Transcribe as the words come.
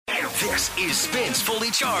This is Spins Fully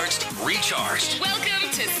Charged, Recharged. Welcome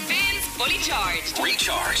to Spins Fully Charged,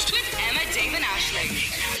 Recharged. with Emma, Dave and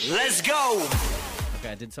Aisling. Let's go. Okay,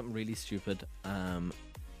 I did something really stupid.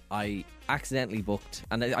 I accidentally booked,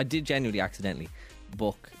 and I did genuinely accidentally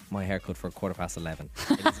book my haircut for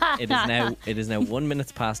 11:15. It is now 1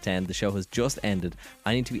 minute past 10. The show has just ended.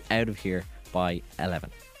 I need to be out of here by 11.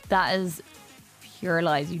 That is pure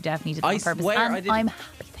lies. You definitely did that on purpose. Swear and I didn't. I'm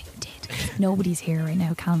happy that you did. Nobody's here right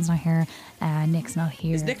now. Cal's not here. Nick's not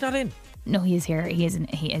here. Is Nick not in? No, he is here. He is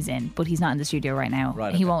in, but he's not in the studio right now.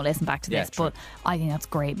 Right, He okay. won't listen back to Yeah, this. true. But I think that's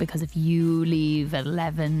great because if you leave at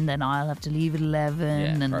 11, then I'll have to leave at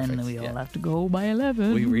 11, and perfect, then we all yeah. have to go by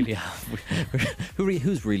 11. We really have.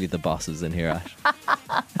 Who's really the bosses in here, Ash?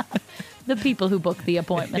 The people who book the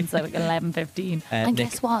appointments at like 11:15. And Nick,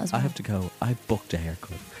 guess what? As I well? have to go. I booked a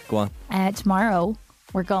haircut. Go on. Tomorrow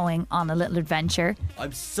we're going on a little adventure,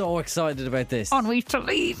 I'm so excited about this. and we have to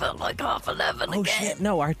leave at like 11:30 Oh again. shit!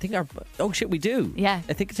 No, I think oh shit, we do. Yeah.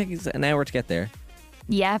 I think it takes an hour to get there.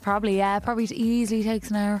 Yeah, probably. Yeah, probably easily takes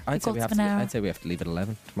an hour. I'd say An hour. we have to leave at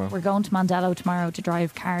 11 tomorrow. We're going to Mandello tomorrow to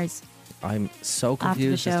drive cars. I'm so After the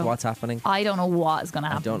confused as show. to what's happening. I don't know what is going to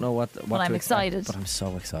I happen. don't know what But I'm to expect, excited. but I'm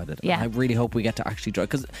so excited. Yeah. And I really hope we get to actually drive,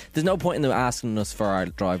 because there's no point in them asking us for our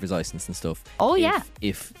driver's license and stuff. Oh, yeah.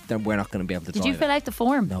 If then we're not going to be able to Did drive you fill out the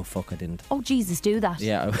form? No, fuck, I didn't. Oh, Jesus, do that.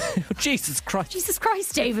 Yeah. Jesus Christ. Jesus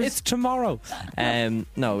Christ, David. It's tomorrow.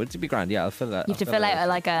 No, it'd be grand. Yeah, I'll fill that. You have to fill out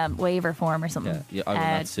like a waiver form or something. Yeah, I will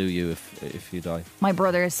not sue you if you die. My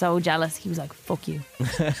brother is so jealous. He was like, fuck you.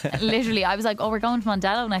 Literally, I was like, oh, we're going to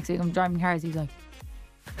Mandello next week. I'm driving cars. He was like,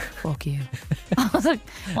 fuck you. I was like,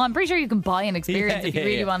 well, I'm pretty sure you can buy an experience if you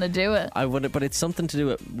really want to do it. I would, but it's something to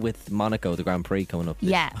do with Monaco, the Grand Prix coming up.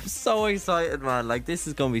 Yeah. I'm so excited, man. Like, this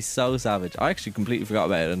is going to be so savage. I actually completely forgot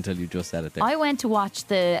about it until you just said it there. I went to watch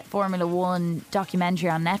the Formula One documentary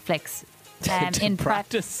on Netflix. In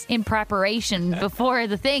practice. in preparation before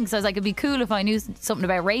the thing, so I was like, it'd be cool if I knew something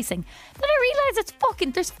about racing. Then I realised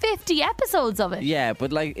there's 50 episodes of it. Yeah,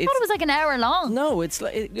 but like, I thought it was like an hour long. No, it's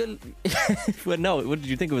like well, no. What did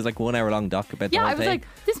you think? It was like 1 hour long doc about the Yeah, whole I was thing? like,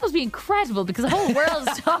 this must be incredible because the whole world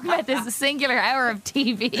is talking about this singular hour of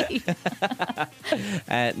TV.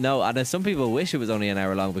 No, and some people wish it was only an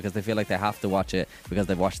hour long because they feel like they have to watch it because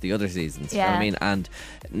they've watched the other seasons. You know what I mean? And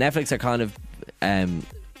Netflix are kind of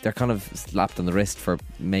they're kind of slapped on the wrist for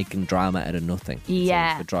making drama out of nothing.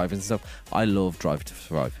 Yeah. So for driving and stuff. I love Drive to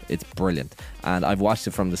Survive. It's brilliant. And I've watched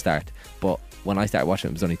it from the start. But when I started watching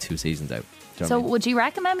it, it was only 2 seasons out. Do you know what I So mean? would you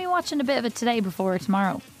recommend me watching a bit of it today before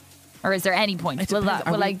tomorrow? Or is there any point? Will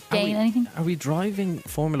I gain anything? Are we driving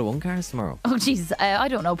Formula 1 cars tomorrow? Oh, Jesus. I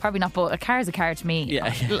don't know. Probably not, but a car is a car to me.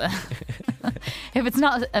 Yeah. If it's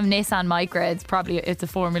not a Nissan Micra, it's a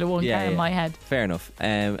Formula 1 car in my head. Fair enough.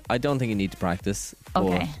 I don't think you need to practice.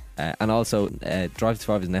 Okay. But, and also, Drive to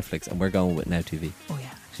Survive is Netflix, and we're going with Now TV. Oh, yeah.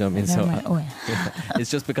 Do you know what I mean? Never So mind. Oh, yeah. it's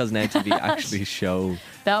just because Now TV actually show.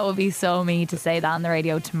 That would be so me to say that on the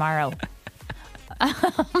radio tomorrow.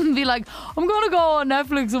 Be like, I'm going to go on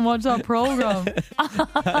Netflix and watch that program.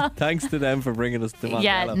 Thanks to them for bringing us to Mandello.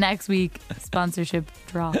 Yeah, next week, sponsorship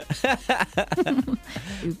drop.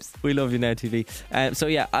 Oops. We love you, Now TV. So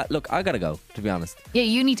yeah, look, I gotta go, to be honest. Yeah,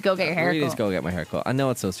 you need to go get your I hair really need cut. to go get my hair cut. I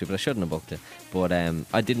know it's so stupid. I shouldn't have booked it, but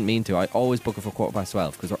I didn't mean to. I always book it for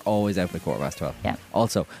 12:15 because we're always out by 12:15. Yeah.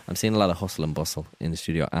 Also, I'm seeing a lot of hustle and bustle in the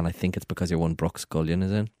studio, and I think it's because your one Brooke Scullion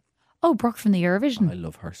is in. Oh, Brooke from the Eurovision. I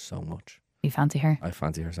love her so much. You fancy her? I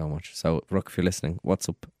fancy her so much. So, Brooke, if you're listening, what's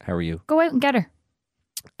up? How are you? Go out and get her.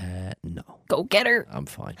 No, Go get her. I'm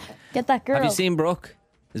fine. Get that girl. Have you seen Brooke?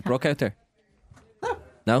 Is Brooke out there?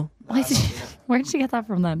 No? Where did she get that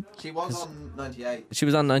from then? She was on 98. She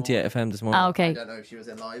was on 98 FM this morning. Oh, I okay. don't know if she was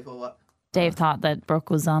in live or what. Dave thought that Brooke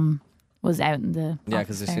was out in the Yeah, office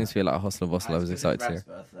because there there. seems to be a lot of hustle and bustle. I was excited to see her.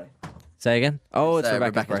 Birthday. Say again? Oh, it's It's,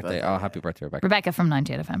 Rebecca's Rebecca's birthday. birthday. Oh, happy birthday, Rebecca. Rebecca from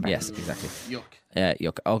 98 FM. Yes, exactly. Yuck.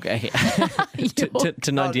 Yuck. Okay.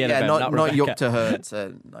 to 98 yeah, FM, not Rebecca. yuck to her. It's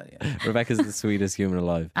 98. Rebecca's the sweetest human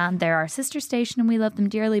alive. And they're our sister station and we love them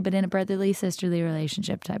dearly, but in a brotherly, sisterly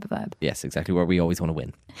relationship type of vibe. Yes, exactly, where we always want to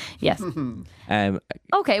win. Yes.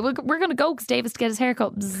 Okay, we're going to go because Dave has to get his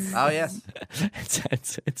haircut. Bzzz. Oh, yes.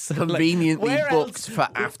 It's so Conveniently Where booked else? for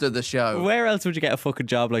after the show. Where else would you get a fucking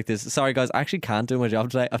job like this? Sorry, guys, I actually can't do my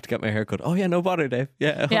job today. I have to get my hair cut. Oh, yeah, no bother, Dave.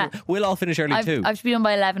 Yeah. We'll all finish early too. I have to be done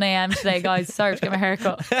by 11 a.m. today, guys. Sorry to get my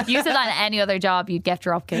haircut. If you said that in any other job, you'd get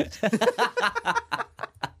drop kicked.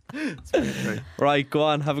 Right, go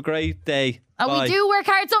on. Have a great day. And Bye. we do work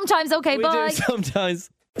hard sometimes. Okay, We bye. do sometimes.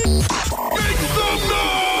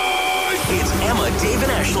 It's Emma, Dave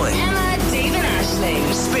and Aisling. Emma, Dave and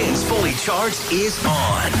Aisling. Spins Fully Charged is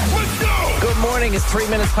on. Let's go. Good morning. It's 3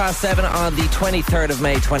 minutes past 7 on the 23rd of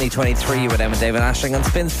May 2023 with Emma, David Ashling on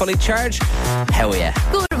Spins Fully Charged. How are you?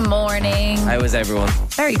 Good morning. How was everyone?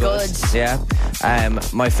 Very good. Yeah.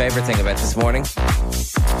 My favourite thing about this morning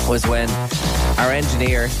was when our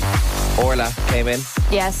engineer Orla came in.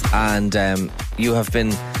 Yes. And you have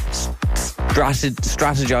been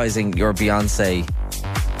strategizing your Beyonce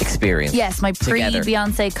experience. Yes, my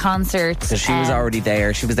pre-Beyonce concert. So she was already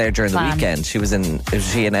there. She was there during the weekend. She was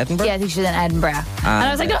she in Edinburgh? Yeah, I think she was in Edinburgh. And I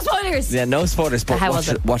was like, no spoilers. Yeah, no spoilers. But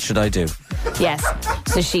what should I do? Yes.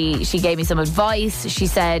 So she gave me some advice. She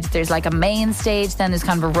said there's like a main stage, then there's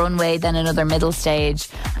kind of a runway, then another middle stage.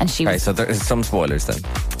 And she was... Okay, so there's some spoilers then.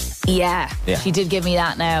 Yeah. She did give me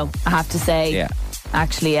that now, I have to say. Yeah.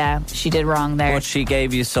 Actually, she did wrong there. But she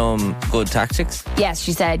gave you some good tactics? Yes,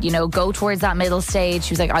 she said, go towards that middle stage.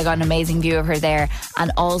 She was like, I got an amazing view of her there. And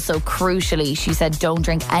also, crucially, she said, don't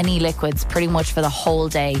drink any liquids pretty much for the whole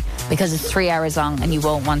day because it's 3 hours long and you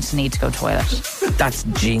won't want to need to go to the toilet. That's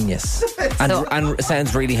genius. And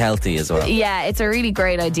sounds really healthy as well. Yeah, it's a really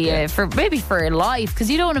great idea for life because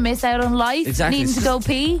you don't want to miss out on life. Exactly. Needing to go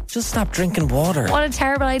pee. Just stop drinking water. What a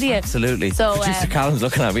terrible idea. Absolutely. So, Producer Callum's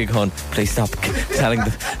looking at me going, please stop telling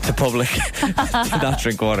the public to not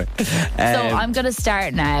drink water. So I'm going to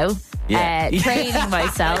start now. Training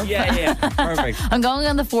myself. Yeah, perfect. I'm going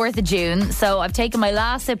on the 4th of June, so I've taken my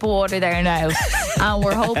last sip of water there now, and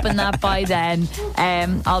we're hoping that by then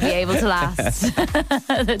I'll be able to last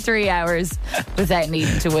the 3 hours without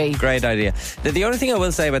needing to wait. Great idea. The only thing I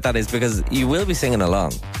will say about that is because you will be singing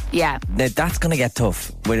along. Yeah. Now, that's going to get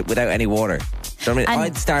tough without any water. Do you know what I mean?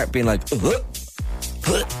 I'd start being like...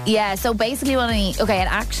 Yeah, so basically what I need... Okay, and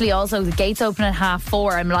actually also the gates open at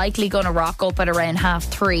 4:30. I'm likely going to rock up at around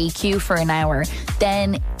 3:30, queue for an hour.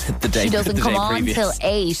 Then she doesn't come on till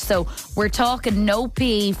 8. So we're talking no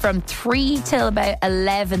pee from 3 till about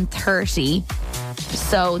 11:30.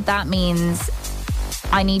 So that means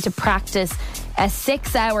I need to practice a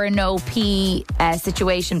 6-hour no pee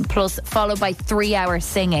situation plus followed by 3 hours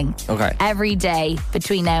singing. Okay. Every day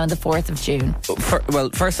between now and the 4th of June. Well,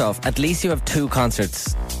 first off, at least you have 2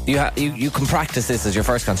 concerts. You can practice this as your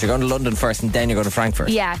first concert. You're going to London first and then you're going to Frankfurt.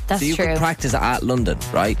 Yeah, that's true. So you can practice at London,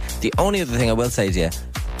 right? The only other thing I will say to you,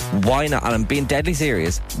 why not, and I'm being deadly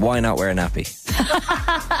serious, why not wear a nappy?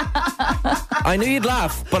 I knew you'd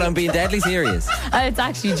laugh, but I'm being deadly serious. It's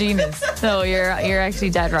actually genius. No, you're actually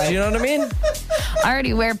dead right. Do you know what I mean? I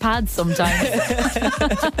already wear pads sometimes.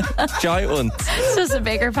 Giant ones. It's just a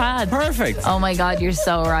bigger pad. Perfect. Oh my God, you're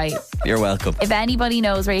so right. You're welcome. If anybody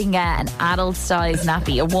knows where you can get an adult-sized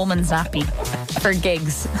nappy, a woman's nappy, for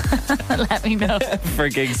gigs, let me know. For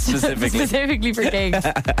gigs specifically. Specifically for gigs.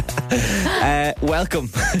 Welcome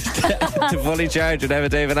to Fully Charged with Emma,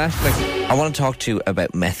 David Ashling. I want to talk to you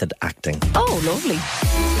about method acting. Oh, lovely.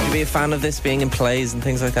 Would you be a fan of this being in plays and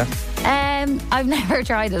things like that? I've never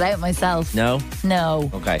tried it out myself. No? No.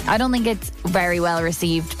 Okay. I don't think it's very well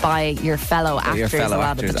received by your fellow actors a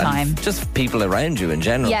lot of the time. Just people around you in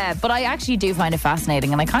general. Yeah, but I actually do find it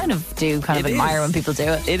fascinating and I kind of admire when people do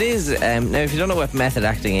it. It is. Now, if you don't know what method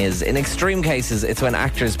acting is, in extreme cases, it's when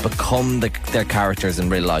actors become their characters in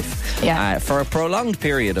real life for a prolonged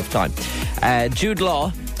period of time. Jude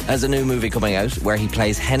Law has a new movie coming out where he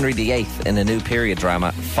plays Henry VIII in a new period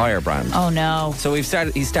drama, Firebrand. Oh no. So he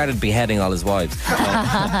started beheading all his wives.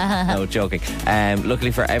 No, joking. Luckily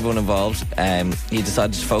for everyone involved, he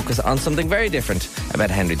decided to focus on something very different about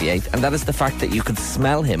Henry VIII, and that is the fact that you could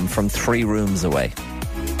smell him from 3 rooms away.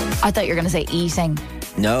 I thought you were going to say eating.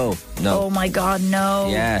 No. Oh my God, no.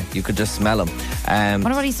 Yeah, you could just smell him. I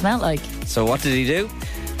wonder what he smelled like. So what did he do?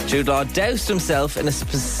 Jude Law doused himself in a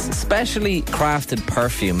specially crafted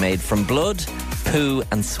perfume made from blood, poo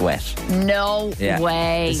and sweat. No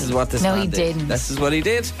way. This is what this man did. No, he didn't. This is what he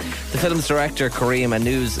did. The film's director, Kareem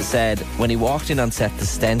Anouz, said when he walked in on set, the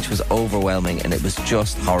stench was overwhelming and it was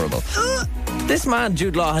just horrible. This man,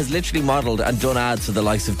 Jude Law, has literally modelled and done ads for the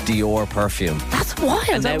likes of Dior perfume. That's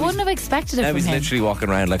wild. I wouldn't have expected it from him. Now he's literally walking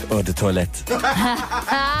around like, oh, the toilet. Boom,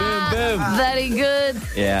 boom. Very good.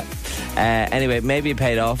 Yeah. Anyway, maybe it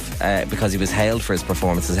paid off because he was hailed for his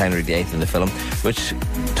performance as Henry VIII in the film, which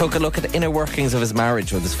took a look at the inner workings of his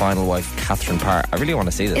marriage with his final wife, Catherine Parr. I really want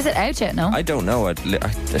to see this. Is it out yet? No? I don't know. I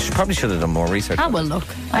probably should have done more research. I will look.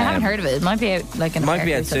 I haven't heard of it. It might be out like in. It might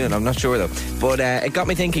be out soon. I'm not sure though. But it got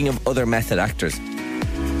me thinking of other method actors,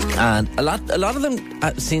 and a lot of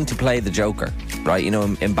them seem to play the Joker, right? You know,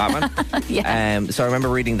 in Batman. Yeah. So I remember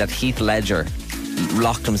reading that Heath Ledger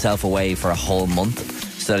locked himself away for a whole month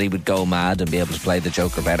so that he would go mad and be able to play the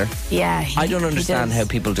Joker better. Yeah. I don't understand how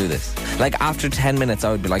people do this. Like after 10 minutes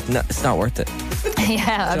I would be like, no, it's not worth it.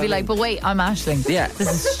 Yeah, I'd be like, but wait, I'm Aisling. Yeah. This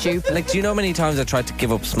is stupid. Like, do you know how many times I tried to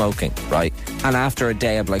give up smoking, right? And after a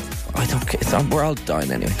day, I'm like, I don't care. We're all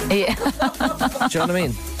dying anyway. Yeah. Do you know what I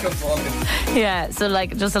mean? Yeah, so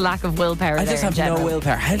like just a lack of willpower. I just have no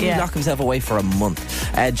willpower. How did he lock himself away for a month?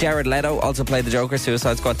 Jared Leto also played the Joker,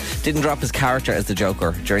 Suicide Squad. Didn't drop his character as the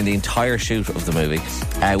Joker during the entire shoot of the movie,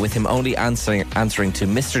 with him only answering to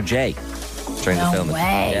Mr. J during the filming.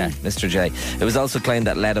 Way. Yeah, Mr. J. It was also claimed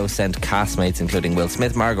that Leto sent castmates, including Will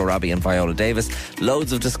Smith, Margot Robbie and Viola Davis,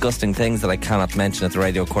 loads of disgusting things that I cannot mention at the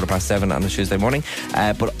radio 7:15 on a Tuesday morning.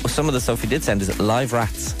 But some of the stuff he did send is live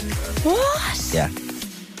rats. What? Yeah.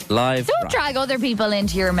 Live Don't rats. drag other people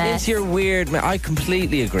into your mess. It's your weird. I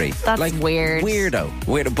completely agree. That's like, weird.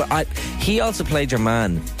 Weirdo. But he also played your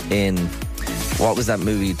man in. What was that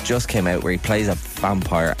movie just came out where he plays a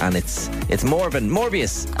vampire and it's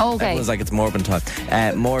Morbius. Okay. Everyone's like it's Morbin time.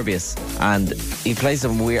 Morbius, and he plays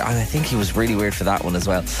some weird, and I think he was really weird for that one as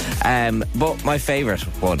well. But my favourite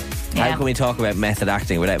one. Yeah. How can we talk about method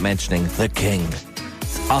acting without mentioning the King?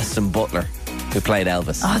 It's Austin Butler, who played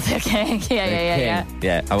Elvis. Oh, the King. Yeah.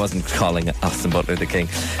 Yeah, I wasn't calling Austin Butler the King.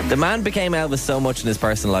 The man became Elvis so much in his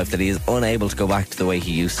personal life that he is unable to go back to the way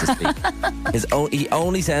he used to speak. He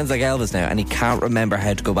only sounds like Elvis now, and he can't remember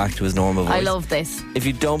how to go back to his normal voice. I love this. If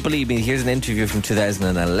you don't believe me, here's an interview from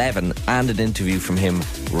 2011 and an interview from him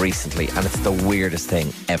recently, and it's the weirdest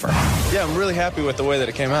thing ever. Yeah, I'm really happy with the way that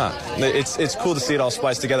it came out. It's cool to see it all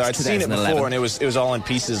spliced together. I'd seen it 2011. before, and it was all in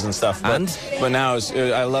pieces and stuff. But now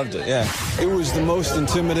I loved it. Yeah. It was the most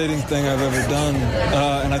intimidating thing I've ever done,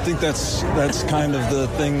 and I think that's kind of the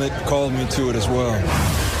thing that called me to it as well.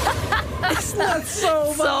 It's not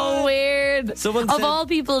so So weird. Someone of said- all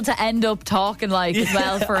people to end up talking like as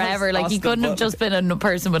well forever. Like he Austin couldn't have Butler. just been a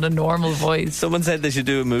person with a normal voice. Someone said they should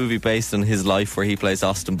do a movie based on his life where he plays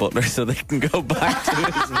Austin Butler so they can go back to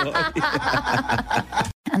his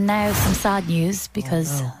voice. And now some sad news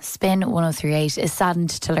because Spin 1038 is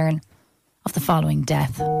saddened to learn of the following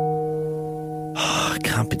death. I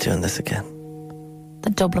can't be doing this again. The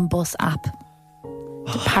Dublin Bus app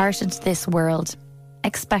departed this world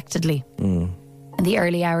expectedly in the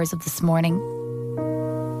early hours of this morning.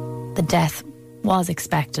 The death was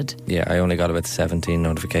expected, Yeah, I only got about 17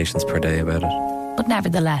 notifications per day about it. but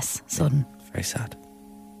nevertheless sudden. Very sad.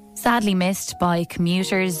 Sadly missed by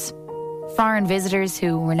commuters, foreign visitors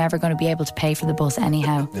who were never going to be able to pay for the bus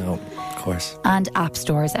anyhow, No, of course. and app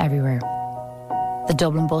stores everywhere. The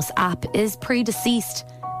Dublin Bus app is predeceased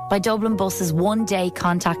by Dublin Bus's one-day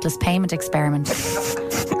contactless payment experiment,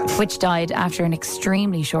 which died after an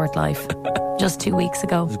extremely short life just 2 weeks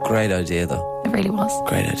ago. It's a great idea, though. It really was.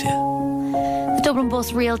 Great idea. The Dublin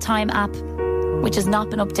Bus real-time app, which has not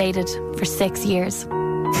been updated for 6 years,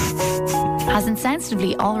 has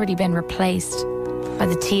insensitively already been replaced by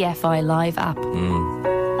the TFI Live app.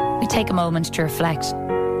 We take a moment to reflect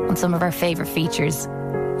on some of our favourite features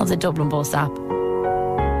of the Dublin Bus app.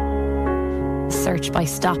 The search by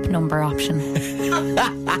stop number option.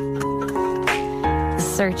 The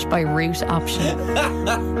search by route option.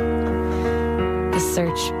 The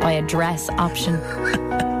search by address option.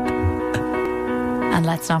 And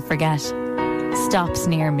let's not forget, stops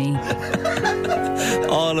near me.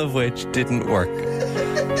 All of which didn't work.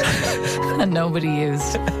 And nobody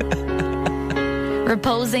used.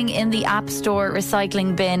 Reposing in the App Store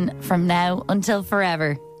recycling bin from now until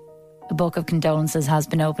forever. A book of condolences has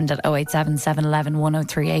been opened at 087 711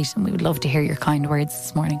 1038, and we would love to hear your kind words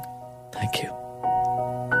this morning. Thank you.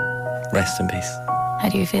 Rest in peace. How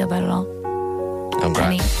do you feel about it all? I'm glad.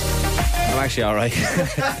 Any, I'm actually all right.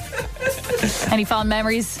 any fond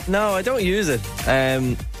memories? No, I don't use it.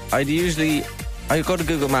 I go to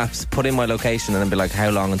Google Maps, put in my location, and then be like, how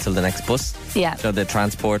long until the next bus? Yeah. So the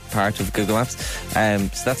transport part of Google Maps.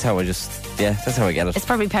 So that's how that's how I get it. It's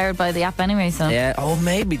probably powered by the app anyway, so. Yeah. Oh,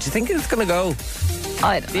 maybe. Do you think it's going to go?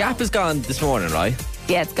 I don't The know. app is gone this morning, right?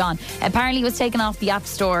 Yeah, it's gone. Apparently it was taken off the App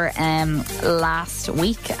Store last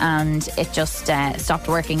week, and it just stopped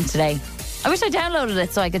working today. I wish I downloaded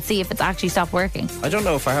it so I could see if it's actually stopped working. I don't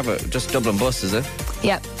know if I have it. Just Dublin Bus, is it?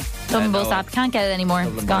 Yep. Dublin no, Bus app. Can't get it anymore.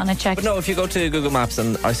 It's gone. I checked. But no, if you go to Google Maps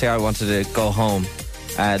and I say I wanted to go home,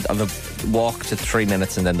 I've a walk to 3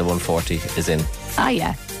 minutes and then the 140 is in Ah,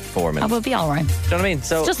 yeah. 4 I minutes. will be all right. Do you know what I mean?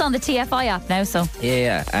 So Just on the TFI app now, so.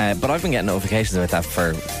 yeah. But I've been getting notifications about that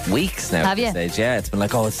for weeks now. Have at this you? Stage. Yeah, it's been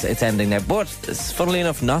like, oh, it's ending now. But it's, funnily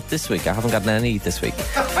enough, not this week. I haven't gotten any this week.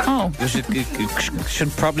 Oh. It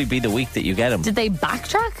should probably be the week that you get them. Did they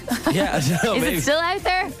backtrack? Yeah, I don't know. Is maybe, it still out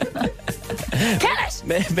there? Get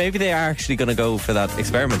it! maybe they are actually going to go for that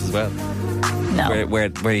experiment as well. No.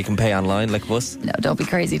 where you can pay online like Bus? No, don't be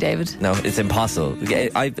crazy, David. No, it's impossible.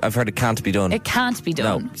 I've heard it can't be done. It can't be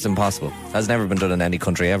done. No, it's impossible. Has never been done in any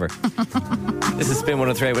country ever. This is Spin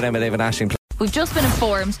 103 with Emma, David, Ashling. We've just been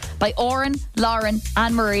informed by Oren, Lauren,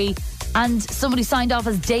 Anne-Marie, and somebody signed off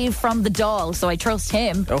as Dave from the Doll, so I trust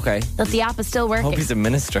him. Okay. That the app is still working. Hope he's a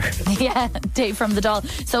minister. Yeah, Dave from the Doll.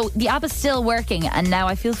 So the app is still working, and now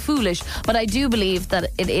I feel foolish, but I do believe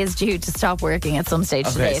that it is due to stop working at some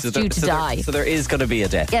stage today. It's due to die. So there is going to be a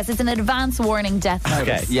death. Yes, it's an advance warning death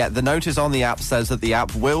notice. Okay. Yeah, the notice on the app says that the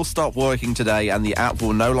app will stop working today and the app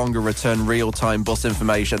will no longer return real-time bus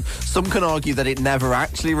information. Some can argue that it never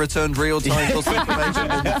actually returned real-time bus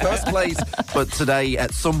information in the first place, but today,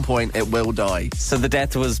 at some point, it will die. So the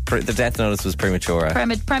death notice was premature.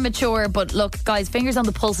 Premature, but look, guys, fingers on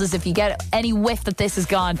the pulses. If you get any whiff that this is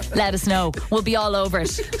gone, let us know. We'll be all over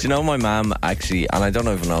it. Do you know my mum actually, and I don't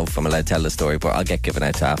even know if I'm allowed to tell the story, but I'll get given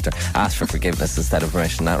out to after. Ask for forgiveness instead of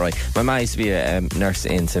permission, that right? My mum used to be a nurse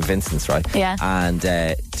in St Vincent's, right? Yeah. And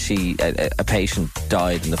a patient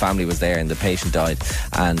died, and the family was there, and the patient died,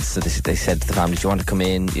 and so they said to the family, "Do you want to come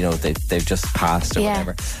in? You know, they've just passed or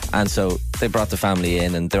whatever." And so they brought the family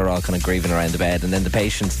in, and they were all kind of grieving around the bed, and then the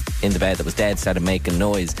patient in the bed that was dead started making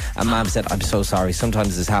noise, and Mum said, "I'm so sorry,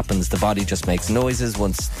 sometimes this happens, the body just makes noises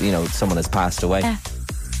once, you know, someone has passed away." Yeah.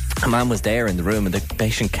 And Mum was there in the room, and the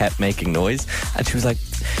patient kept making noise, and she was like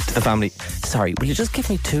to the family, "Sorry, will you just give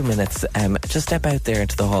me 2 minutes, just step out there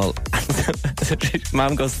into the hall." And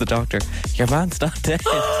Mum goes to the doctor, "Your man's not dead."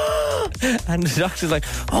 And the doctor's like,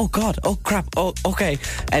 "Oh God, oh crap, oh okay."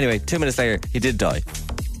 Anyway, 2 minutes later, he did die.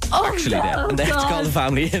 Actually dead. And they had to call the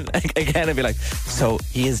family in again and be like, "So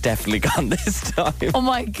he is definitely gone this time." Oh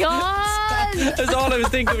my God. That's all I was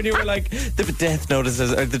thinking when you were like, the death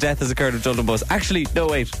notices, or the death has occurred at Dublin Bus. Actually, no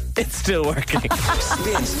wait, it's still working.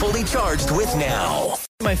 Spins Fully Charged with Now.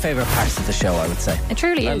 My favourite parts of the show, I would say. It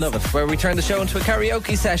truly I is. love it. Where we turn the show into a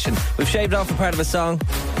karaoke session. We've shaved off a part of a song,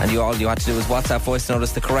 and all you had to do was WhatsApp voice note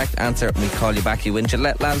us the correct answer, and we call you back. You win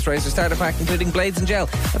Gillette Labs Razor Starter Pack, including blades and gel.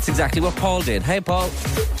 That's exactly what Paul did. Hey, Paul.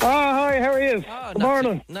 Oh, hi, how are you? Good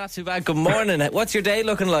morning. Not too bad. Good morning. What's your day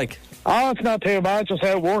looking like? Oh, it's not too bad, just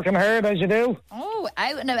out working hard as you do. Oh,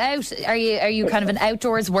 out and about. Are you kind of an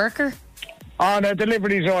outdoors worker? I'm a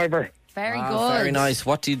delivery driver. Very good. Very nice.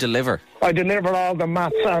 What do you deliver? I deliver all the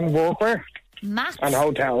mats and workwear Mats? and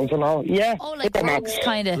hotels and all. Yeah. Oh, like the rugs, mats.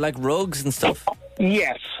 kind of. Like rugs and stuff?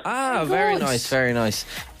 Yes. Ah, very Good. nice, very nice.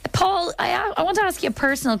 Paul, I want to ask you a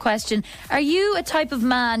personal question. Are you a type of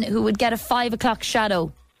man who would get a 5 o'clock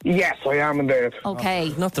shadow? Yes, I am indeed.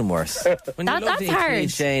 Okay. Nothing worse. When That's you're lovely and clean,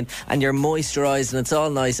 hard. Shane, and you're moisturised and it's all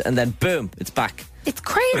nice, and then boom, it's back. It's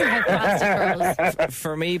crazy how fast it grows.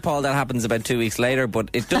 For me, Paul, that happens about 2 weeks later, but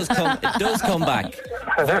it does come. It does come back.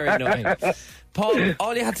 Very annoying. Paul,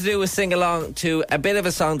 all you had to do was sing along to a bit of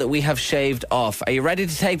a song that we have shaved off. Are you ready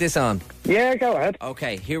to take this on? Yeah, go ahead.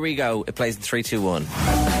 Okay, here we go. It plays in 3, 2, 1.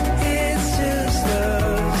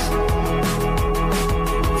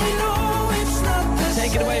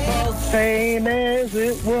 Take it away, Paul. Same as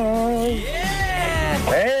it was.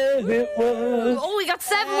 As it was. Oh, we got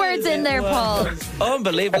 7 words in there, Paul.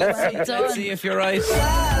 Unbelievable. Let's done. see if you're right.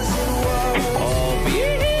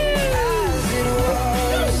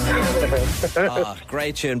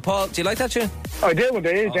 Great tune. Paul, do you like that tune? I do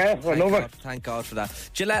indeed, yeah. I love it. Thank God for that.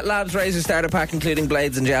 Gillette Labs Razor Starter Pack, including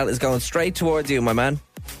blades and gel, is going straight towards you, my man.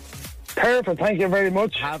 Perfect, thank you very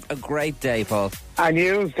much. Have a great day, Paul. And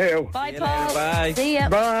you too. Bye, you Paul. later. Bye. See ya.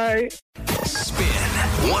 Bye. Spin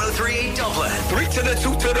 1038 Dublin. 3 to the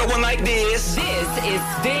 2 to the 1 like this. This is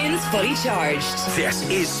Spins Fully Charged. This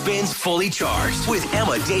is Spins Fully Charged with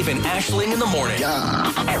Emma, Dave, and Ashling in the morning.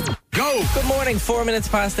 Go! Good morning, 4 minutes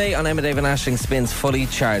past 8 on Emma, Dave, and Ashling Spins Fully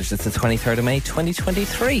Charged. It's the 23rd of May,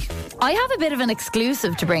 2023. I have a bit of an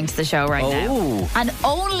exclusive to bring to the show right now. Oh. And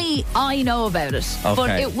only I know about it. But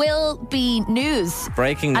Okay. it will be news.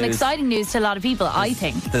 Breaking And news. exciting news to a lot of people, I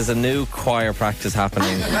think. There's a new choir practice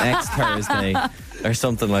happening next Thursday or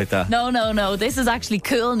something like that. No. This is actually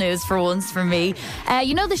cool news for once for me.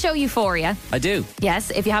 You know the show Euphoria? I do.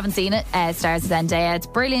 Yes, if you haven't seen it, it stars Zendaya. It's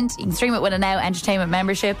brilliant. You can stream it with a Now Entertainment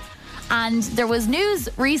membership. And there was news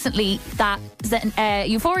recently that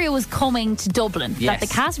Euphoria was coming to Dublin. Yes. That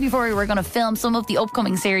the cast of Euphoria were going to film some of the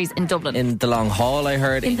upcoming series in Dublin. In the Long Hall, I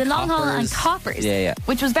heard. In the Long Hall and Coppers. Yeah.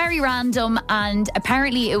 Which was very random, and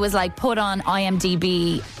apparently it was like put on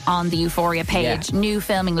IMDb on the Euphoria page, Yeah. new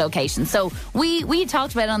filming location. So we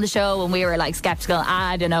talked about it on the show and we were like skeptical.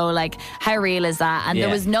 I don't know, like how real is that? And Yeah.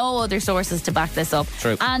 there was no other sources to back this up.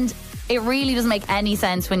 True. And it really doesn't make any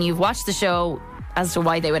sense when you've watched the show as to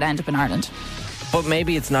why they would end up in Ireland. But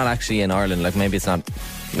maybe it's not actually in Ireland. Like maybe it's not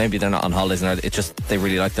maybe they're not on holidays, and it's just they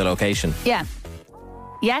really like the location. Yeah.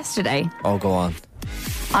 Yesterday, Oh, go on.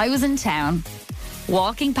 I was in town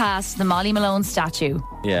walking past the Molly Malone statue,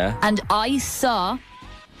 Yeah. and I saw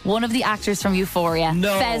one of the actors from Euphoria,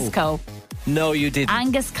 No. Fezco. No, you didn't.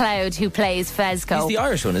 Angus Cloud, who plays Fezco. He's the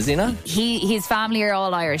Irish one, is he not? His family are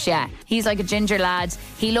all Irish, yeah. He's like a ginger lad.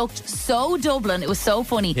 He looked so Dublin. It was so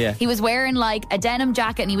funny. Yeah. He was wearing like a denim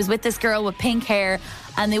jacket and he was with this girl with pink hair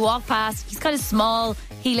and they walked past. He's kind of small.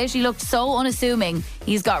 He literally looked so unassuming.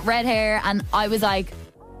 He's got red hair and I was like,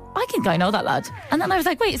 I think I know that lad. And then I was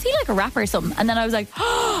like, wait, is he like a rapper or something? And then I was like,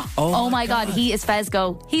 oh my God, he is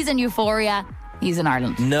Fezco. He's in Euphoria. He's in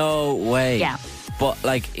Ireland. No way. Yeah. But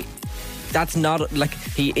like, that's not like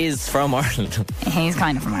he is from Ireland. He's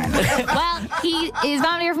kind of from Ireland. Well, his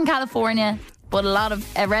family are from California, but a lot of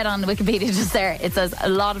I read on Wikipedia just there. It says a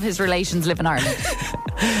lot of his relations live in Ireland.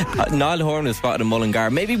 Niall Horan was spotted in Mullingar.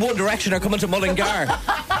 Maybe One Direction are coming to Mullingar.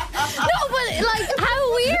 No, but like,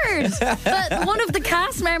 how weird that one of the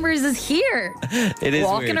cast members is here. It is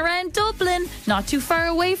walking weird. around Dublin, not too far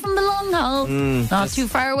away from the long haul, not too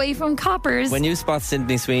far away from Coppers. When you spot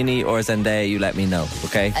Sydney Sweeney or Zendaya, you let me know,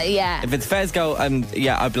 okay? Yeah. If it's Fezco,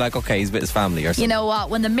 I'd be like, okay, he's with his family or something. You know what?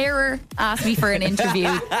 When the Mirror asked me for an interview,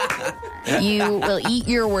 you will eat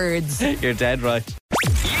your words. You're dead right.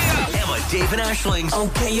 Emma, Dave and Ashling's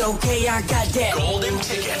Okay, I got that. Golden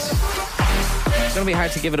Ticket. It's going to be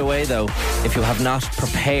hard to give it away, though, if you have not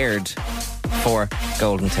prepared for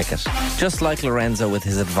Golden Ticket. Just like Lorenzo with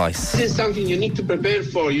his advice. This is something you need to prepare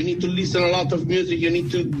for. You need to listen a lot of music. You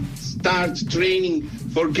need to start training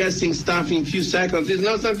for guessing stuff in a few seconds. It's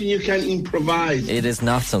not something you can improvise. It is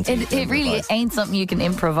not something you can It really improvise. ain't something you can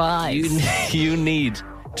improvise. You need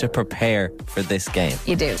to prepare for this game.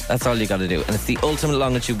 You do. That's all you got to do. And it's the ultimate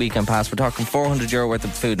longitude weekend pass. We're talking €400 worth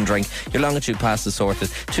of food and drink. Your longitude pass is sorted.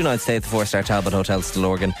 2 nights stay at the 4-star Talbot Hotel,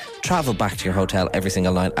 Stillorgan. Travel back to your hotel every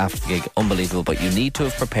single night after the gig. Unbelievable. But you need to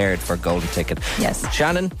have prepared for Golden Ticket. Yes.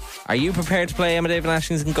 Shannon, are you prepared to play Emma, Dave and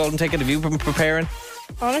Ashling's Golden Ticket? Have you been preparing?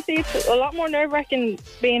 Honestly, it's a lot more nerve-wracking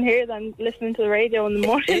being here than listening to the radio in the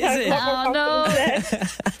morning. Is it? Oh, no.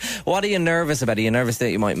 What are you nervous about? Are you nervous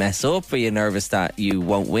that you might mess up? Are you nervous that you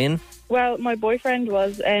won't win? Well, my boyfriend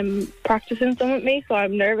was practicing some with me, so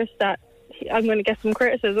I'm nervous that I'm going to get some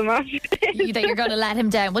criticism after this. That you're going to let him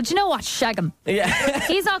down. Well, do you know what? Shag him. Yeah.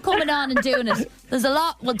 He's not coming on and doing it. There's a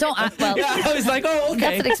lot. Well, don't act well. Yeah, I was like, oh, okay.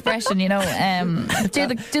 That's an expression, you know. Do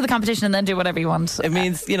the competition and then do whatever you want. It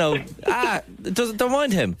means, don't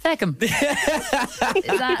mind him. Feck him. Is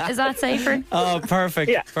that safer? Oh, perfect.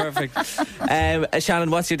 Yeah. Perfect. Shannon,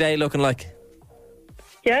 what's your day looking like?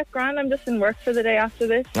 Yeah, grand. I'm just in work for the day after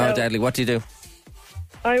this. Oh, so deadly. What do you do?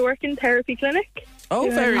 I work in therapy clinic. Oh,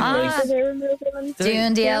 very nice. Hair removal and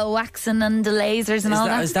Doing the yeah. waxing and the lasers and all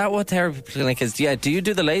that. Is that what therapy clinic is? Yeah. Do you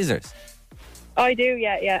do the lasers? I do,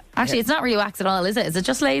 yeah. Actually, it's not really wax at all, is it? Is it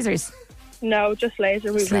just lasers? No, just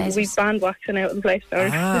laser. We banned waxing out of the place now.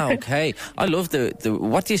 Ah, okay. I love the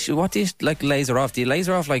what do you like laser off? Do you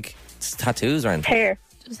laser off like tattoos or anything? Hair.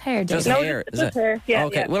 Just hair. Just Just hair, is just it? hair, yeah,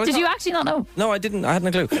 Okay. yeah. Well, Did you actually not know? No, I didn't. I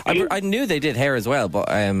hadn't a clue. I knew they did hair as well, but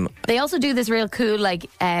They also do this real cool, like,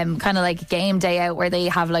 kind of like game day out where they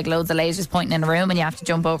have like loads of lasers pointing in a room and you have to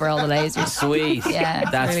jump over all the lasers. sweet. Yeah,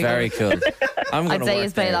 it's That's really very cool. I'm I'd gonna say work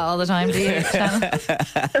you play there. that all the time, do you, Shannon?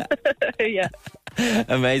 Yeah.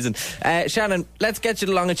 Amazing. Shannon, let's get you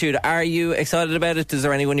the longitude. Are you excited about it? Is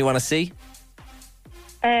there anyone you want to see?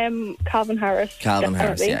 Calvin Harris. Calvin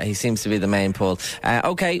Harris, definitely. yeah. He seems to be the main pull.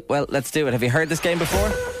 Okay, well, let's do it. Have you heard this game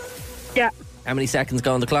before? Yeah. How many seconds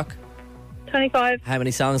go on the clock? 25. How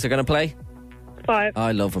many songs are going to play? 5.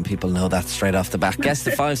 I love when people know that straight off the bat. Guess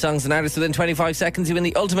the 5 songs and artists within 25 seconds. You win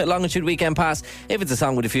the ultimate longitude weekend pass. If it's a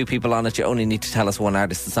song with a few people on it, you only need to tell us one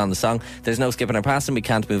artist that's on the song. There's no skipping or passing. We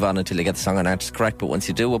can't move on until you get the song and artist correct. But once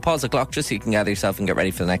you do, we'll pause the clock just so you can gather yourself and get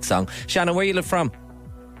ready for the next song. Shannon, where you live from?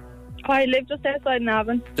 I live just outside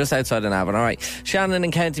Navan. Just outside of Navan. All right. Shannon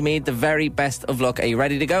and County Meath, the very best of luck. Are you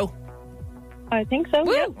ready to go? I think so,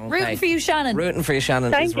 yeah. Woo! Rooting for you, Shannon. Rooting for you,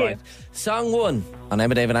 Shannon. Thank is you. right. Song 1 on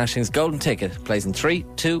Emma, Dave and Ashling's Golden Ticket plays in 3,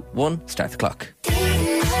 2, 1. Start the clock.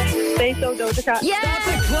 Say So Doja Cat. Yeah!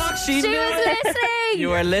 The clock. She She knew was it. listening! You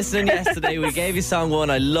were listening yesterday. We gave you song 1.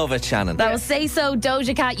 I love it, Shannon. That was Say So,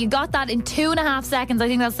 Doja Cat. You got that in 2.5 seconds. I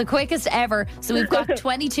think that's the quickest ever. So we've got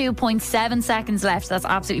 22.7 seconds left. That's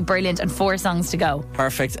absolutely brilliant. And 4 songs to go.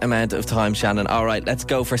 Perfect amount of time, Shannon. All right, let's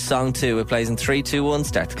go for song 2. It plays in 3, 2, 1.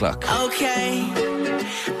 Start the clock. Okay,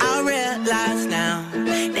 I realize now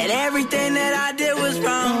that everything that I did was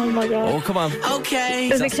wrong. my God. Oh, come on. Okay.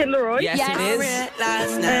 Is it Kid Leroy? Yes, Yes. it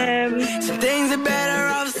is. Some things are better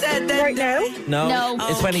off said than Right now? No,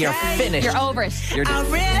 it's when you're finished. You're over it. You're I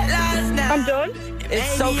realize now. I'm done.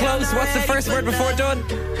 It's so close. What's the first word before done?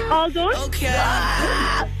 All done? Okay.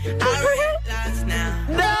 I realize now.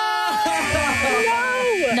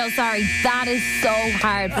 No, sorry. That is so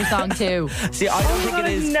hard for song 2. See, I don't think it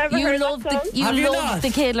I've is. never You heard love that song. you Have you love not? the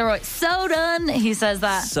Kid Leroy. So done. He says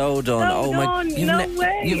that. So done. So Oh my! done. You've, No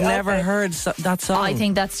way. you've never Okay. heard that song. I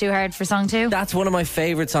think that's too hard for song 2. That's one of my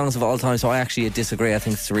favourite songs of all time, so I actually disagree. I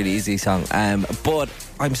think it's a really easy song. But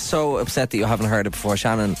I'm so upset that you haven't heard it before,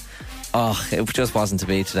 Shannon. Oh, it just wasn't to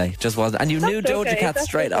be today. Just wasn't. And you knew Doja okay, Cat that's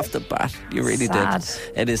straight okay. off the bat. You really Sad.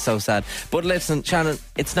 did. It is so sad. But listen, Shannon,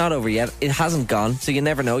 it's not over yet. It hasn't gone, so you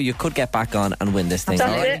never know. You could get back on and win this thing.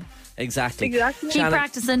 That's all right? it. Exactly. Exactly. Keep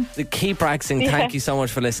practicing. Keep practicing. Yeah. Thank you so much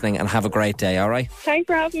for listening and have a great day, all right? Thanks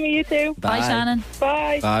for having me, you too. Bye, Shannon.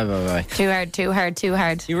 Bye. Bye, bye, bye. Too hard, too hard, too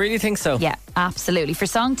hard. You really think so? Yeah, absolutely. For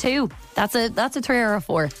song 2, that's a 3 or a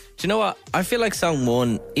 4. Do you know what? I feel like song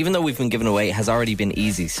 1, even though we've been giving away, has already been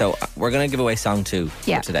easy. So we're going to give away song 2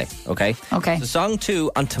 Yeah. for today, okay? Okay. So song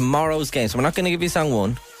 2 on tomorrow's game. So we're not going to give you song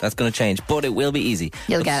 1. That's going to change, but it will be easy.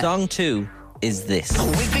 You'll But get it. song 2 is this.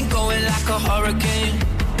 We've been going like a hurricane.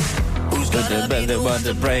 Who's gonna be the one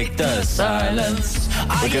to break the silence?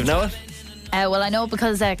 Would you have known it? Well, I know it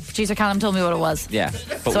because producer Callum told me what it was. Yeah.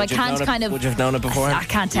 But So I would you have can't known it- kind of- Would you have known it before? I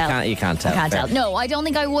can't tell. You can't tell. I can't Fair. tell. No, I don't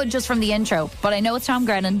think I would just from the intro. But I know it's Tom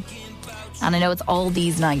Grennan. And I know it's All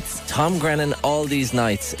These Nights. Tom Grennan, All These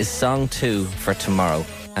Nights is song 2 for tomorrow.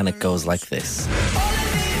 And it goes like this.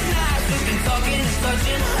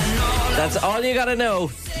 That's all you gotta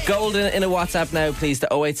know. Golden in a WhatsApp now, please, to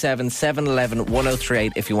 087 711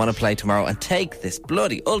 1038 if you want to play tomorrow and take this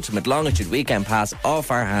bloody ultimate longitude weekend pass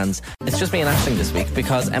off our hands. It's just me and Aisling this week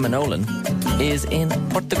because Emma Nolan is in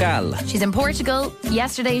Portugal. She's in Portugal.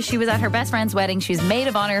 Yesterday, she was at her best friend's wedding. She's Maid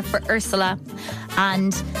of Honour for Ursula.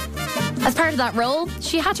 And as part of that role,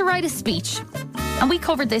 she had to write a speech. And we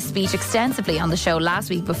covered this speech extensively on the show last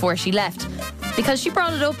week before she left. Because she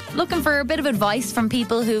brought it up looking for a bit of advice from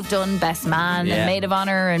people who've done best man Yeah. and maid of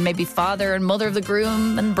honour and maybe father and mother of the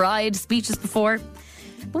groom and bride speeches before.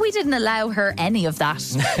 But we didn't allow her any of that.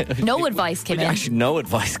 No advice came in. Actually, no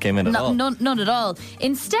advice came in at all. None at all.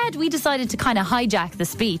 Instead, we decided to kind of hijack the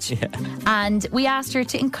speech. And we asked her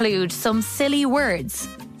to include some silly words.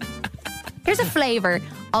 Here's a flavour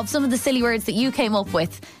of some of the silly words that you came up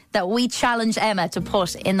with that we challenged Emma to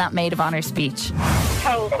put in that Maid of Honour speech.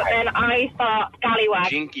 Toast, and I thought scallywag.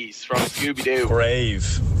 Jinkies from Scooby-Doo.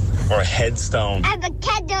 Grave or headstone.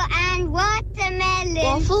 Avocado and watermelon.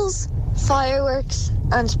 Waffles, fireworks,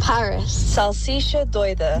 and Paris. Salsicha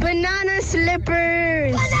doida. Banana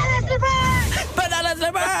slippers. Banana slippers. Banana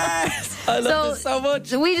slippers! I love this so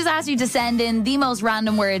much. We just asked you to send in the most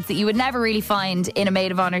random words that you would never really find in a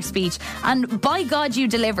Maid of Honour speech. And by God, you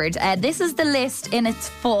delivered. This is the list in its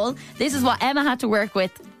full. This is what Emma had to work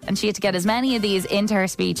with. And she had to get as many of these into her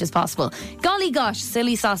speech as possible. Golly gosh,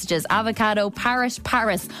 silly sausages, avocado, Paris,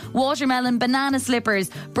 watermelon, banana slippers,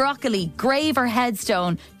 broccoli, grave or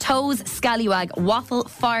headstone, toes, scallywag, waffle,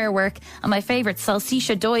 firework, and my favourite,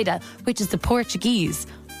 salsicha doida, which is the Portuguese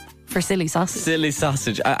for silly sausage. Silly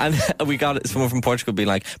sausage. And we got someone from Portugal being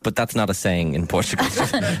like, but that's not a saying in Portugal.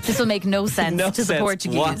 This will make no sense No to the sense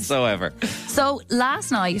Portuguese whatsoever. So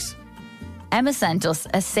last night, Emma sent us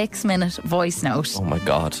a 6-minute voice note Oh my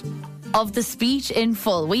God. of the speech in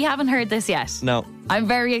full. We haven't heard this yet. No. I'm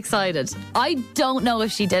very excited. I don't know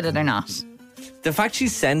if she did it or not. The fact she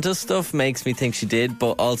sent us stuff makes me think she did,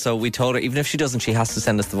 but also we told her even if she doesn't, she has to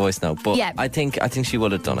send us the voice note. But Yeah. I think she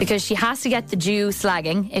would have done it. Because she has to get the due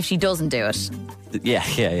slagging if she doesn't do it.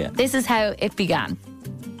 Yeah. This is how it began.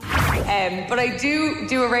 But I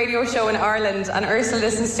do a radio show in Ireland, and Ursula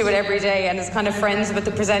listens to it every day and is kind of friends with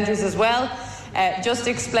the presenters as well. Just to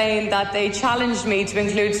explain that they challenged me to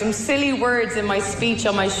include some silly words in my speech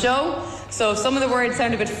on my show. So if some of the words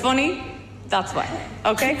sound a bit funny, that's why.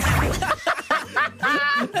 Okay?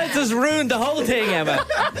 That just ruined the whole thing, Emma.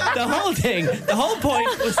 The whole thing. The whole point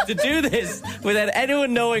was to do this without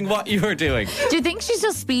anyone knowing what you were doing. Do you think she's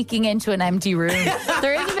just speaking into an empty room?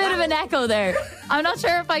 There is a bit of an echo there. I'm not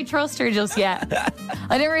sure if I trust her just yet.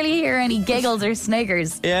 I didn't really hear any giggles or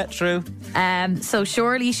sniggers. Yeah, true. So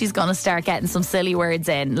surely she's going to start getting some silly words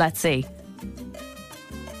in. Let's see.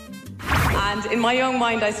 And in my own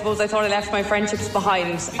mind, I suppose I thought I left my friendships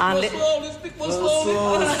behind. And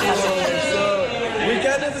We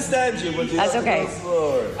can't understand you, but that's okay.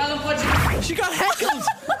 She got heckled.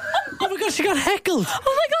 Oh my God, She got heckled.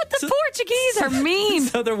 Oh my God, the Portuguese are mean.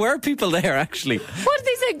 So there were people there, actually. What did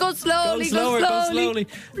they say? Go slowly, Go slowly.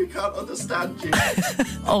 We can't understand you.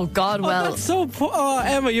 Oh God, well. That's so poor. Oh,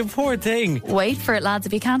 Emma, you poor thing. Wait for it, lads,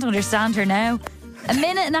 if you can't understand her now. A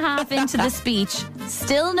minute and a half into the speech,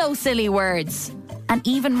 still no silly words, and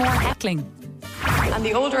even more heckling. And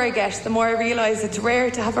the older I get, the more I realise it's rare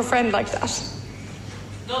to have a friend like that.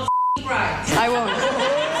 Don't brag. I won't.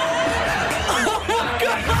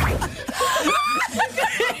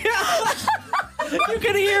 You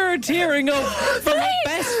can hear her tearing up from her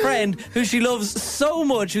best friend, who she loves so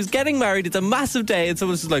much, who's getting married. It's a massive day, and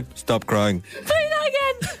someone's just like, stop crying. Play that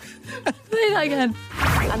again. Play that again.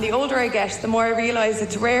 And the older I get, the more I realise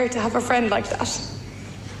it's rare to have a friend like that.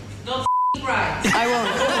 Don't brag. I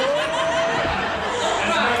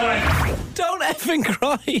won't. Don't effing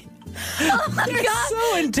cry. Oh my God.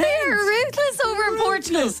 So intense. They're ruthless over in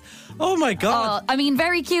Portugal. Oh my God. Oh, I mean,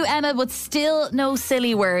 very cute, Emma, but still no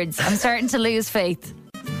silly words. I'm starting to lose faith.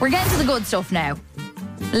 We're getting to the good stuff now.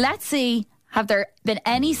 Let's see, have there been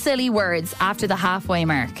any silly words after the halfway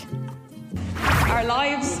mark? Our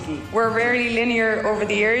lives were rarely linear over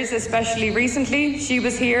the years, especially recently. She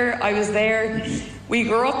was here, I was there. We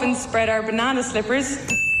grew up and spread our banana slippers.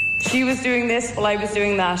 She was doing this while I was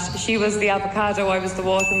doing that. She was the avocado, I was the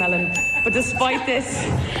watermelon. But despite this,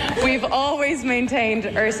 we've always maintained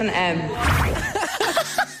Urs and M.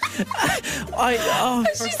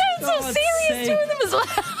 She sounds so serious to them as well.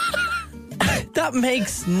 That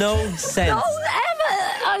makes no sense. No, Emma,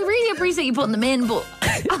 I really appreciate you putting them in, but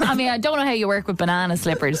I mean, I don't know how you work with banana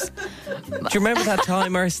slippers. Do you remember that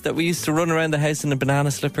time, Urs, that we used to run around the house in the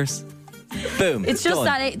banana slippers? Boom. It's just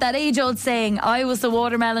that age-old saying, I was the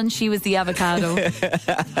watermelon, she was the avocado.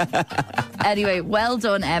 Anyway, well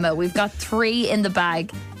done, Emma. We've got 3 in the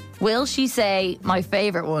bag. Will she say my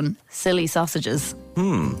favourite one, silly sausages?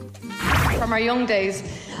 From our young days,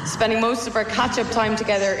 spending most of our catch-up time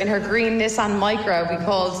together in her green Nissan Micra we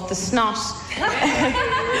called the Snot.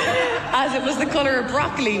 As it was the colour of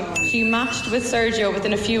broccoli. She matched with Sergio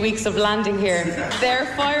within a few weeks of landing here. Their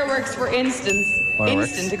fireworks were instant,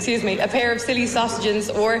 a pair of silly sausages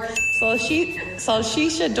or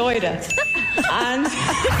salsiccia doida. And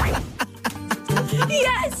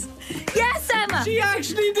Yes, Emma. She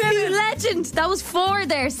actually did You it. legend. That was 4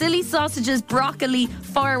 there. Silly sausages, broccoli,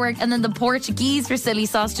 firework, and then the Portuguese for silly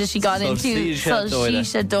sausages she got into.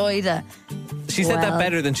 Salsiccia doida. She said that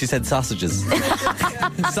better than she said sausages.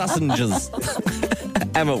 Sausages.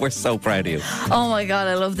 Emma, we're so proud of you. Oh my God,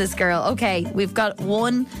 I love this girl. Okay, we've got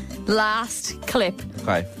one last clip.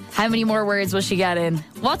 Okay. How many more words will she get in?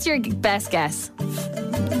 What's your best guess?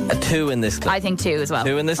 A 2 in this clip. I think 2 as well.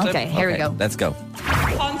 2 in this clip? Okay, here we go. Let's go.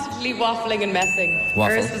 constantly waffling and messing.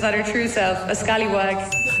 Waffle. Urs was at her true self, a scallywag,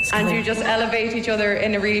 and you just elevate each other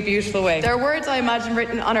in a really beautiful way. There are words I imagine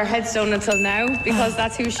written on her headstone until now, because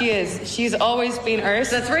that's who she is. She's always been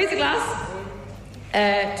Urs. Let's raise a glass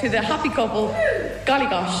to the happy couple. Golly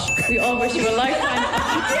gosh, we all wish you a lifetime of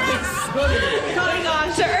happiness. Golly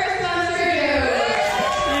gosh, to Urs and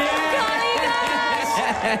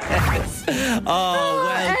Oh,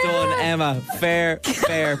 well done, Emma. Fair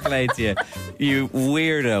play to you. You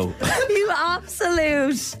weirdo. You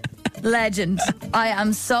absolute legend. I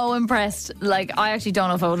am so impressed. Like, I actually don't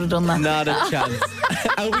know if I would have done that. Not a chance.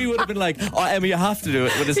 And we would have been like, oh, Emma, you have to do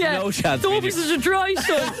it. But there's no chance. Don't be such a dry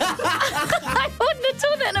son. I wouldn't have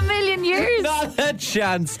done it in a million years. Not a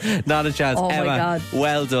chance. Not a chance. Oh, Emma, my God.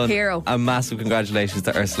 well done. Hero. And massive congratulations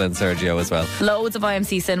to Ursula and Sergio as well. Loads of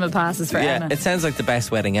IMC cinema passes for Emma. It sounds like the best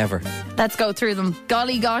wedding ever. Let's go through them.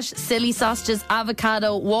 Golly gosh, silly sausages,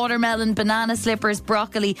 avocado, watermelon, banana slippers,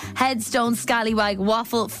 broccoli, headstone, scallywag,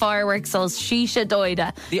 waffle, fireworks, shisha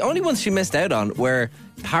doida. The only ones she missed out on were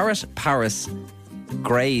parrot, Paris,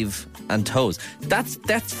 grave and toes. That's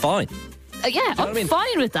fine. Yeah, I'm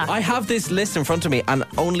fine with that. I have this list in front of me and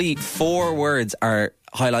only 4 words are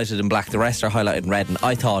highlighted in black. The rest are highlighted in red, and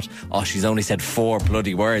I thought, oh, she's only said 4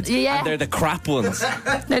 bloody words. Yeah. And they're the crap ones.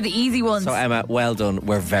 They're the easy ones. So Emma, well done.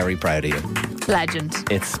 We're very proud of you. Legend.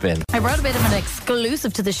 It's spin. I brought a bit of an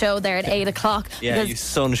exclusive to the show there at 8 o'clock. Yeah, you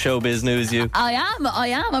son showbiz news, you. I am.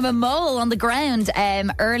 I'm a mole on the ground.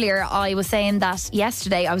 Earlier, I was saying that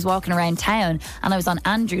yesterday I was walking around town and I was on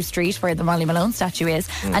Andrew Street where the Molly Malone statue is,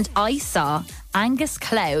 and I saw Angus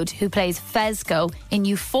Cloud, who plays Fezco in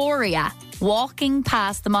Euphoria, walking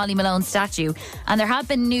past the Molly Malone statue. And there had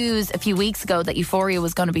been news a few weeks ago that Euphoria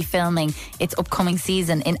was going to be filming its upcoming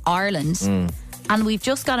season in Ireland. And we've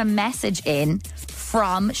just got a message in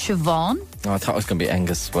from Siobhan. Oh, I thought it was going to be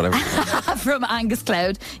Angus, whatever. From Angus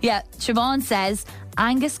Cloud. Yeah, Siobhan says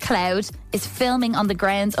Angus Cloud is filming on the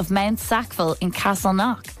grounds of Mount Sackville in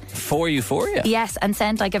Castleknock. For Euphoria? Yes, and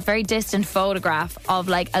sent like a very distant photograph of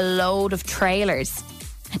like a load of trailers.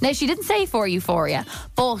 Now, she didn't say for Euphoria,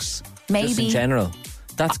 but maybe... Just in general.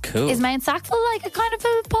 That's cool. Is Mount Sackville like a kind of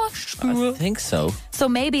a posh school? I think so. So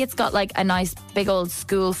maybe it's got like a nice big old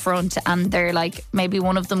school front, and they're like, maybe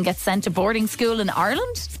one of them gets sent to boarding school in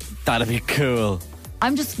Ireland? That'd be cool.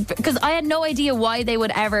 I'm just... Because I had no idea why they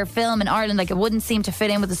would ever film in Ireland. Like, it wouldn't seem to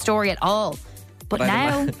fit in with the story at all. But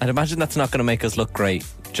now... I'd imagine that's not going to make us look great.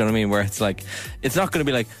 Do you know what I mean? Where it's like, it's not going to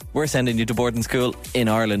be like, we're sending you to boarding school in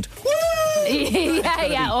Ireland.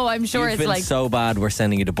 yeah. Oh, I'm sure You've it's been like so bad, we're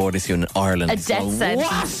sending you to boarding school in Ireland. a death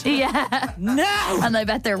sentence. Yeah. No. And I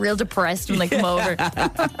bet they're real depressed when they come over.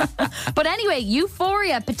 But anyway,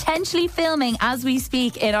 Euphoria potentially filming as we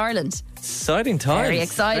speak in Ireland. Exciting times. Very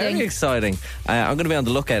exciting. Very exciting. I'm going to be on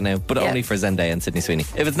the lookout now, but only for Zendaya and Sydney Sweeney.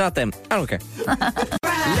 If it's not them, I don't care.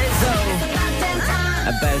 Lizzo.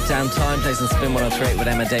 About Damn Time plays in Spin 103 with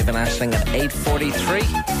Emma, Dave and Aisling at 8:43.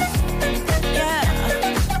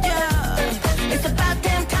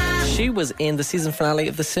 She was in the season finale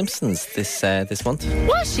of The Simpsons this month.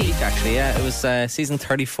 Was she? Actually, yeah. It was season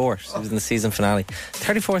 34. She was in the season finale.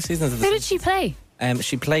 34 seasons of The Who did she play?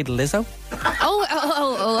 She played Lizzo.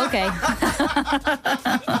 Oh, okay.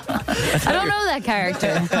 I don't know that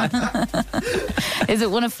character. Is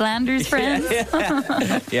it one of Flanders' friends?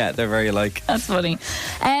 Yeah, they're very alike. That's funny.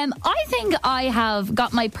 I think I have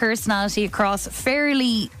got my personality across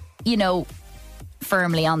fairly,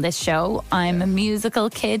 firmly on this show. I'm a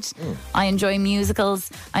musical kid. I enjoy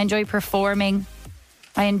musicals. I enjoy performing.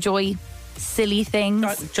 I enjoy silly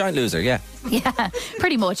things. Giant loser, yeah. Yeah,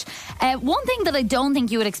 pretty much. One thing that I don't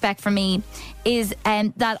think you would expect from me is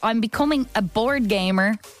that I'm becoming a board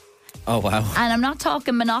gamer. Oh, wow. And I'm not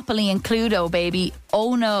talking Monopoly and Cluedo, baby.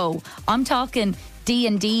 Oh, no. I'm talking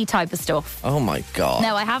D&D type of stuff. Oh, my God.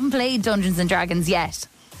 Now, I haven't played Dungeons and Dragons yet,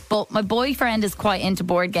 but my boyfriend is quite into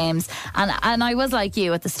board games, and I was like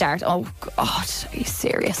you at the start. Oh God, are you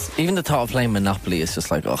serious? Even the thought of playing Monopoly is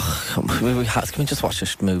just like, can we just watch a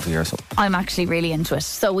movie or something? I'm actually really into it.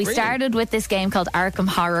 So we started with this game called Arkham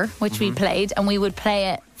Horror, which we played, and we would play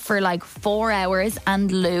it for like 4 hours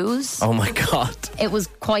and lose. Oh my God. It was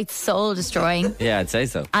quite soul destroying. Yeah, I'd say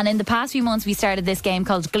so. And in the past few months we started this game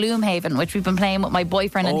called Gloomhaven, which we've been playing with my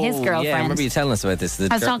boyfriend and his girlfriend. Yeah, I remember you telling us about this. The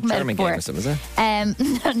German game or something, is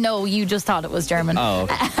it? No, you just thought it was German. Oh,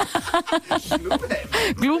 okay.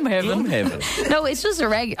 Gloomhaven. No, it's just a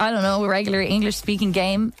regular English speaking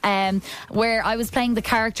game where I was playing the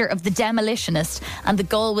character of the Demolitionist, and the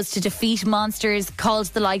goal was to defeat monsters called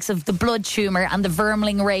the likes of the Blood Tumor and the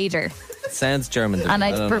Vermling Raider. Sounds German. And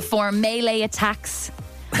I'd perform melee attacks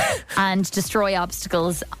and destroy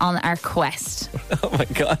obstacles on our quest. Oh my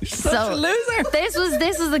gosh, such a loser. This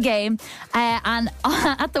was the game, and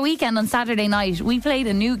at the weekend on Saturday night we played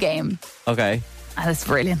a new game. Okay. And it's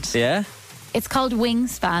brilliant. Yeah? It's called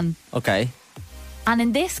Wingspan. Okay. And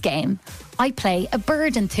in this game I play a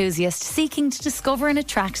bird enthusiast seeking to discover and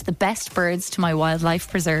attract the best birds to my wildlife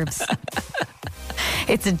preserves.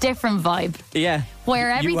 It's a different vibe. Yeah.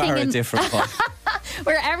 Where everything you are a different vibe.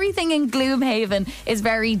 Where everything in Gloomhaven is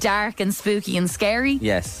very dark and spooky and scary.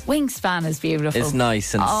 Yes. Wingspan is beautiful. It's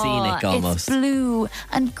nice and scenic almost. It's blue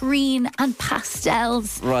and green and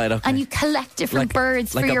pastels. Right, okay. And you collect different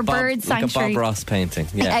birds for your bird sanctuary. Like a Bob Ross painting.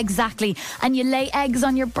 Yeah. Exactly. And you lay eggs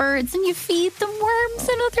on your birds and you feed them worms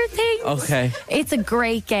and other things. Okay. It's a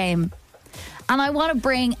great game. And I want to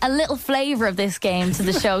bring a little flavour of this game to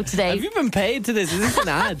the show today. Have you been paid to this? Is this an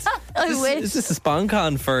ad? Wish. Is this a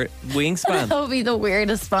SponCon for Wingspan? That would be the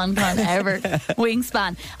weirdest SponCon ever.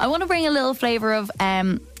 Wingspan. I want to bring a little flavour of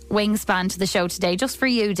Wingspan to the show today, just for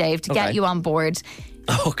you, Dave, to get you on board.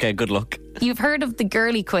 Okay, good luck. You've heard of the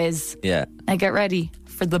girly quiz. Yeah. Now get ready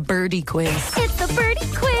for the birdie quiz. It's the birdie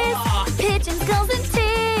quiz. Pigeons, gulls, and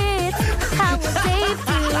tits. How will Dave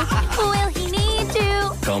do? Will he need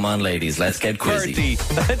to? Come on, ladies, let's get quizzy.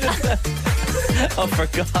 Oh, for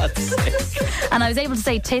God's sake. And I was able to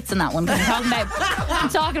say tits in that one, because I'm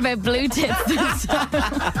talking about blue tits.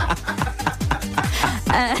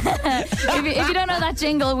 If you don't know that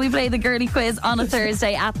jingle, we play the girly quiz on a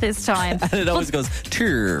Thursday at this time. And it always goes,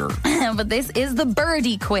 Tur. But this is the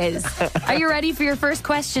birdie quiz. Are you ready for your first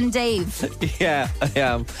question, Dave? Yeah, I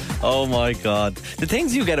am. Oh my God. The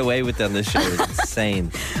things you get away with on this show is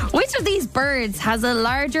insane. Which of these birds has a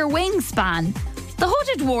larger wingspan? The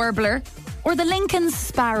hooded warbler or the Lincoln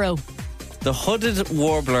sparrow? The hooded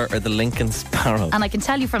warbler or the Lincoln sparrow? And I can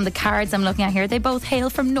tell you from the cards I'm looking at here, they both hail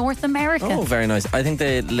from North America. Oh, very nice. I think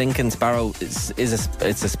the Lincoln sparrow it's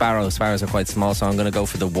a sparrow. Sparrows are quite small, so I'm going to go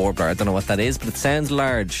for the warbler. I don't know what that is, but it sounds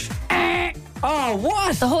large. Oh,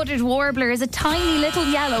 what? The hooded warbler is a tiny little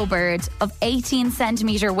yellow bird of 18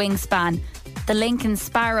 centimetre wingspan. The Lincoln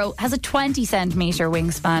sparrow has a 20 centimetre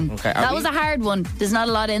wingspan. Okay, that was a hard one. There's not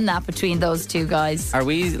a lot in that between those two guys. Are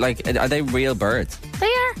they real birds? They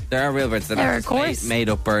are. They are real birds. They're They not are, of course. made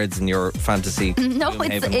up birds in your fantasy. No,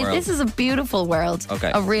 Gloomhaven world. this is a beautiful world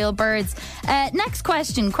of real birds. Next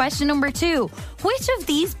question number 2. Which of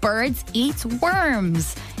these birds eats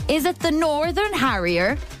worms? Is it the northern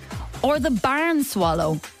harrier or the barn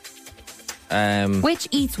swallow? Which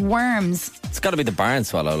eats worms? It's got to be the barn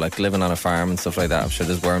swallow, like living on a farm and stuff like that. I'm sure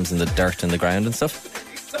there's worms in the dirt in the ground and stuff.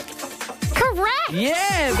 Correct!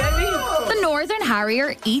 Yeah, baby! The northern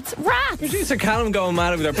harrier eats rats. Producer Callum going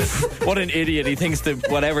mad over there. What an idiot. He thinks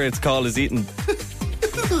that whatever it's called is eating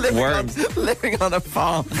worms. Living on a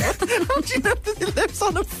farm. How do you know that he lives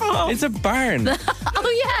on a farm? It's a barn.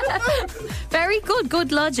 Oh, yeah. Very good.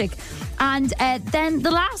 Good logic. And then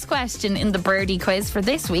the last question in the Birdie Quiz for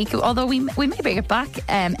this week, although we may bring it back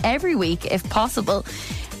every week if possible.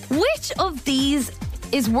 Which of these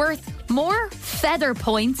is worth more feather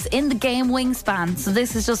points in the game wingspan? So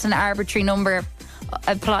this is just an arbitrary number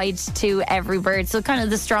applied to every bird. So kind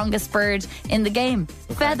of the strongest bird in the game.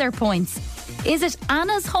 Okay. Feather points. Is it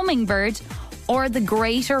Anna's hummingbird or the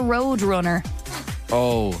greater roadrunner?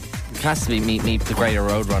 Oh, it has to be Meet the greater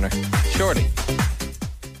roadrunner. Surely.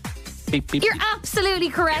 Beep, beep, You're absolutely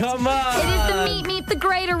correct. Come on. It is the Meet the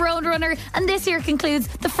Greater Roadrunner, and this year concludes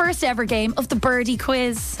the first ever game of the Birdie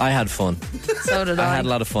Quiz. I had fun. So did I. I had a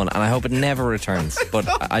lot of fun, and I hope it never returns, but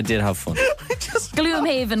I did have fun.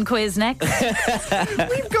 Gloomhaven quiz next.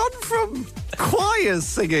 We've gone from choirs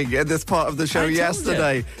singing in this part of the show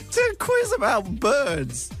yesterday to a quiz about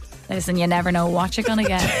birds. Listen, you never know what you're going to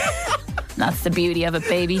get. That's the beauty of it,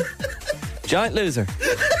 baby. Giant loser.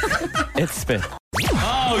 It's Spin.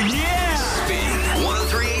 Oh, yeah! Spin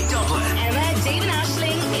 103 Dublin. Emma, Dave and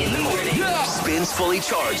Aisling in the morning. Yeah. Spin's fully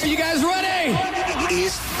charged. Are you guys ready?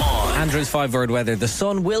 Is on. Andrew's 5-word weather. The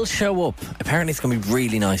sun will show up. Apparently, it's going to be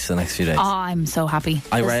really nice for the next few days. Oh, I'm so happy.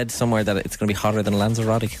 I read somewhere that it's going to be hotter than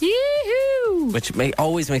Lanzarote. Yoo-hoo! Which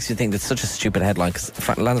always makes you think that's such a stupid headline because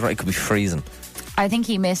Lanzarote could be freezing. I think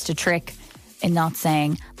he missed a trick in not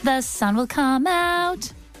saying, the sun will come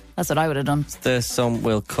out. That's what I would have done. The sun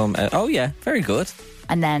will come out. Oh, yeah. Very good.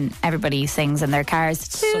 And then everybody sings in their cars,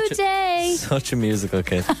 today. Such a musical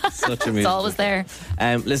kid. Such a musical It's always there.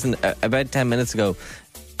 Listen, about 10 minutes ago,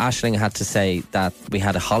 Aisling had to say that we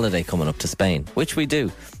had a holiday coming up to Spain, which we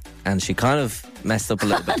do. And she kind of messed up a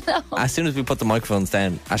little bit. No. As soon as we put the microphones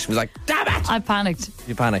down, Aisling was like, damn it! I panicked.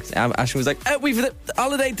 You panicked. Aisling was like, we've the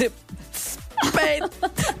holiday to Spain.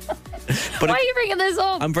 Why are you bringing this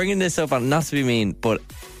up? I'm bringing this up, and not to be mean, but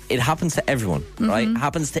it happens to everyone, right? It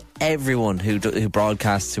happens to everyone who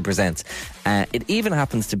broadcasts, who presents. It even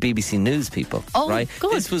happens to BBC News people, right?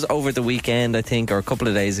 Good. This was over the weekend, I think, or a couple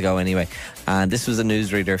of days ago anyway. And this was a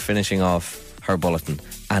newsreader finishing off her bulletin.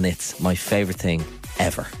 And it's my favourite thing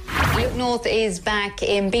ever. Luke North is back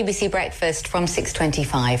in BBC Breakfast from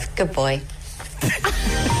 6:25. Good boy.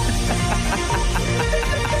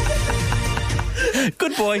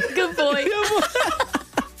 Good boy. Good boy.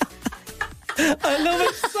 I love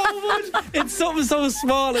it so much. It's something so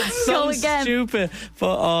small and so stupid.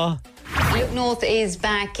 But Luke North is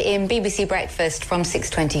back in BBC Breakfast from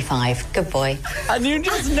 6:25. Good boy. And you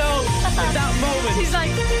just know at that moment. She's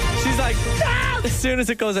like, ah! As soon as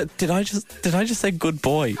it goes out, did I just say good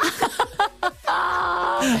boy?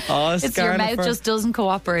 It's your mouth just doesn't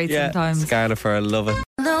cooperate sometimes. Scarlet Fur, I love it.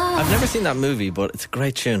 I've never seen that movie, but it's a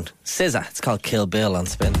great tune. SZA, it's called Kill Bill on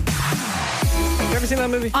Spin. Have you ever seen that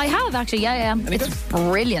movie? I have, actually, yeah. It's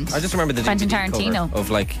brilliant. I just remember the Quentin DVD Tarantino cover of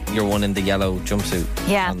like your one in the yellow jumpsuit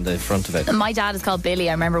on the front of it. My dad is called Billy.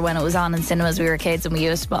 I remember when it was on in cinemas, we were kids and we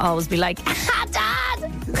used to always be like,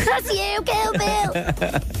 Dad, that's you, Kill Bill.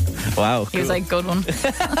 Wow. He was like, good one.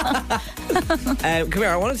 Come here,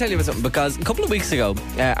 I want to tell you about something because a couple of weeks ago,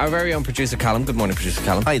 our very own producer Callum, good morning producer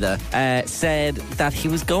Callum. Hi there. Said that he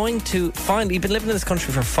was going to he'd been living in this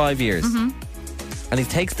country for 5 years. And he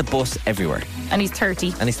takes the bus everywhere. And he's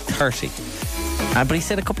 30. But he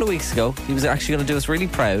said a couple of weeks ago he was actually going to do us really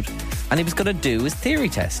proud, and he was going to do his theory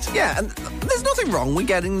test. Yeah, and there's nothing wrong with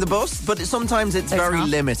getting the bus, but sometimes it's very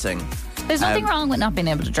limiting. There's nothing wrong with not being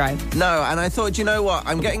able to drive. No, and I thought, you know what?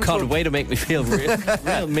 I'm getting God, way to make me feel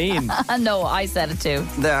real mean. No, I said it too.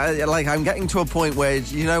 I'm getting to a point where,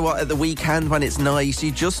 you know what, at the weekend when it's nice,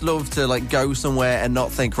 you just love to go somewhere and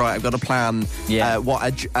not think, right, I've got to plan what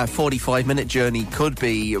a 45-minute journey could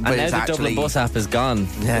be. But and now the Dublin Bus app is gone.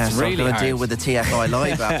 Yeah, it's so really I'm going hard to deal with the TFI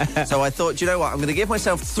Live app. So I thought, you know what, I'm going to give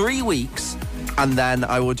myself 3 weeks and then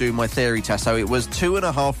I will do my theory test. So it was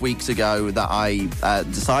 2.5 weeks ago that I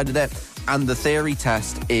decided it. And the theory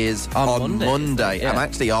test is on Monday. Yeah. I'm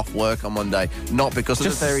actually off work on Monday, not because of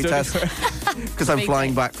the theory test, because I'm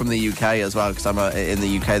flying back from the UK as well, because I'm in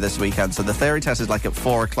the UK this weekend. So the theory test is like at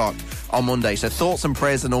 4 o'clock on Monday. So thoughts and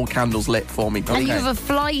prayers and all candles lit for me. And you have a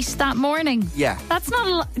flight that morning. Yeah. That's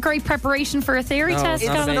not a great preparation for a theory test.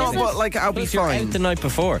 It's not, but like I'll be fine. Out the night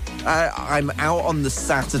before. I'm out on the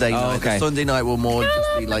Saturday night. Okay. The Sunday night will more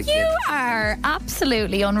just be like. You are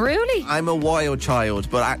absolutely unruly. I'm a wild child,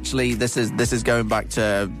 but actually this is going back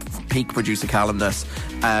to peak producer Callumness.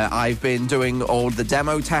 I've been doing all the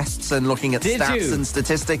demo tests and looking at stats and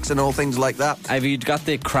statistics and all things like that. Have you got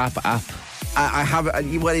the crap app? I have.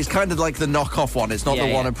 Well, it's kind of like the knockoff one. It's not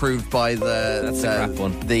the one approved by That's the crap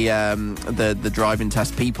one. The driving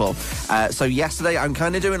test people. So yesterday, I'm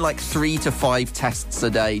kind of doing like 3 to 5 tests a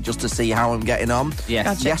day just to see how I'm getting on. Yes.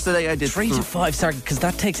 Gotcha. Yesterday I did 3 to 5. Sorry, because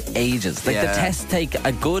that takes ages. Like the tests take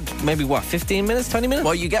a good maybe 15 minutes, 20 minutes.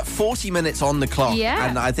 Well, you get 40 minutes on the clock. Yeah.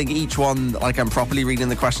 And I think each one, like I'm properly reading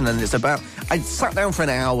the question, and it's about. I sat down for an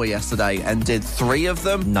hour yesterday and did 3 of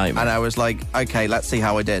them. Nightmare. And I was like, okay, let's see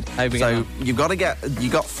how I did. So you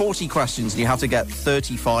got 40 questions and you have to get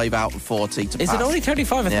 35 out of 40 to pass. Is it only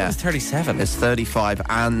 35? I thought it was 37. It's 35,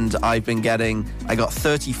 and I got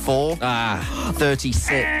 34,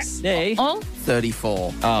 36, Yay.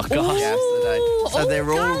 34. Oh, gosh. Yesterday. So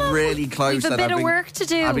they're all really close. We've a bit of work to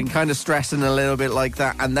do. I've been kind of stressing a little bit like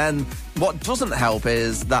that. And then what doesn't help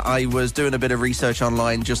is that I was doing a bit of research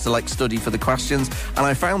online just to like study for the questions, and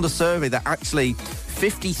I found a survey that actually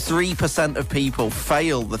 53% of people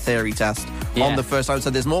fail the theory test on the first time. So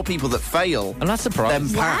there's more people that fail. I'm not surprised.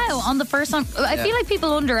 Than pass. Wow, on the first time. I feel like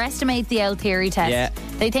people underestimate the L theory test. Yeah.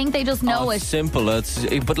 They think they just know it. It's simple.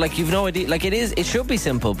 But like you've no idea. Like it should be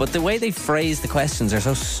simple, but the way they phrase the questions are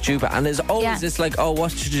so stupid. And it's always it's like, oh,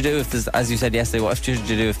 what should you do if there's, as you said yesterday, what should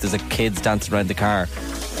you do if there's a kids dancing around the car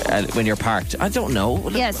when you're parked? I don't know.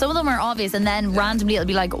 Yeah, some of them are obvious, and then randomly it'll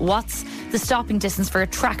be like, what's the stopping distance for a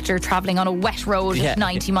tractor travelling on a wet road at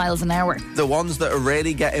 90 miles an hour? The ones that are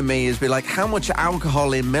really getting me is be like, how much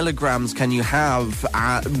alcohol in milligrams can you have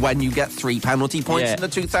when you get 3 penalty points and a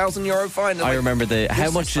 €2,000 fine? I remember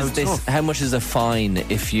how much is a fine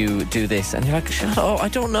if you do this? And you're like, shut up, I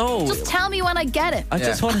don't know. Just tell me when I get it. I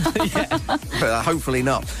just want to. Hopefully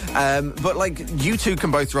not. But like, you two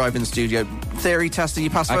can both drive in the studio. Theory test, you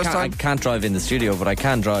pass first time? I can't drive in the studio, but I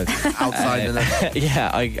can drive outside.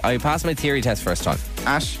 I passed my theory test first time.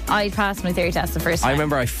 Ash? I passed my theory test the first time. I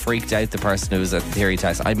remember I freaked out the person who was at the theory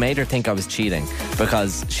test. I made her think I was cheating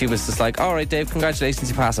because she was just like, all right, Dave, congratulations,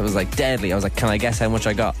 you passed. I was like, deadly. I was like, can I guess how much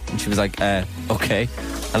I got? And she was like, okay.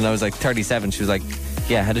 And I was like, 37. She was like,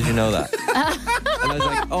 yeah, how did you know that? And I was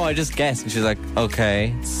like, oh, I just guessed. And she was like,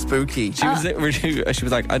 okay. Spooky. She was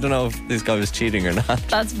like, I don't know if this guy was cheating or not.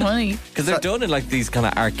 That's funny. Because they're done in like these kind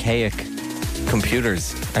of archaic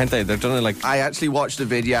computers, aren't they? They're done in like. I actually watched a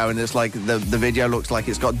video, and it's like the video looks like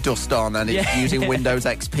it's got dust on, and it's using Windows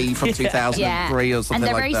XP from 2003 or something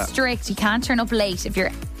like that. And they're very strict. You can't turn up late. If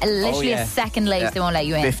you're literally a second late, they won't let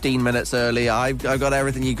you in. 15 minutes early. I've got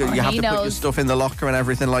everything. You have to put your stuff in the locker and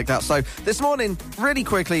everything like that. So this morning, really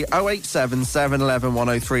quickly, 087 711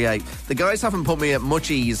 1038. The guys haven't put me at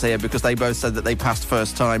much ease here because they both said that they passed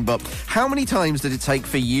first time. But how many times did it take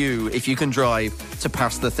for you, if you can drive, to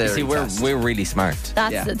pass the theory test? We're really smart.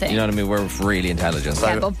 That's the thing. You know what I mean? We're really intelligent.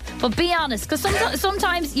 Yeah, but be honest, because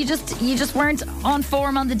sometimes you just weren't on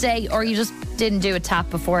form on the day, or you just didn't do a tap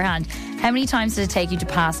beforehand. How many times did it take you to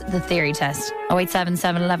pass the theory test? 087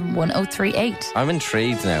 711 1038. I'm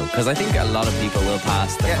intrigued now because I think a lot of people will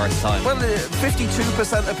pass the first time. Well,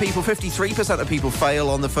 52% of people, 53% of people fail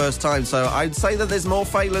on the first time. So I'd say that there's more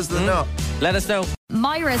failures than not. Let us know.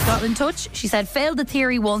 Myra's got in touch. She said, failed the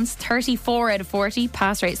theory once, 34 out of 40,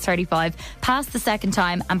 pass rate's 35, passed the second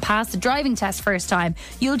time and passed the driving test first time.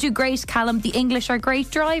 You'll do great, Callum. The English are great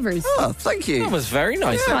drivers. Oh, thank you. That was very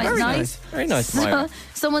nice. Yeah, very nice. Very nice, Myra.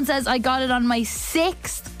 Someone says, I got it on my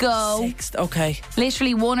 6th go. 6th, okay.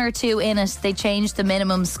 Literally 1 or 2 in it. They changed the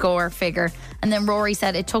minimum score figure. And then Rory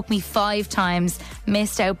said, it took me 5 times,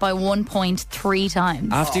 missed out by 1.3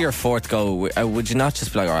 times. After your 4th go, would you not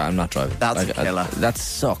just be like, all right, I'm not driving? That's a killer. That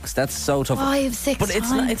sucks. That's so tough. 5, 6 but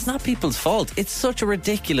times. it's not people's fault. It's such a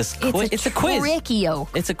ridiculous quiz. It's a quiz.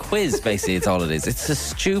 It's a quiz, basically. It's all it is. It's a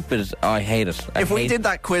stupid. I hate it. If we did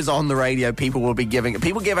that quiz on the radio, people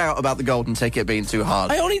give out about the golden golden ticket being too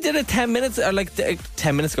hard? I only did it 10 minutes, or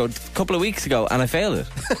 10 minutes ago, a couple of weeks ago, and I failed it.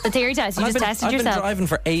 The theory test, you just tested I've yourself. been driving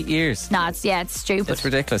for 8 years. No, it's stupid. It's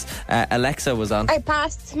ridiculous. Alexa was on. I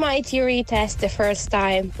passed my theory test the first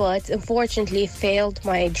time, but unfortunately failed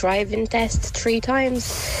my driving test 3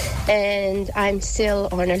 times, and I'm still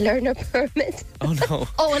on a learner permit. Oh no.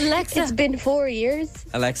 Oh, Alexa. It's been 4 years.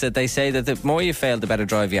 Alexa, they say that the more you fail, the better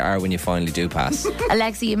driver you are when you finally do pass.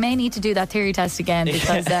 Alexa, you may need to do that theory test again,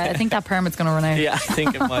 because I think that permit's going to run out. Yeah, I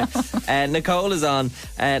think it might. Nicole is on.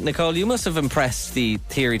 Nicole, you must have impressed the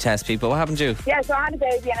theory test people. What happened to you? Yeah, so I had a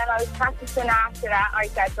baby, and then I was practicing after that. I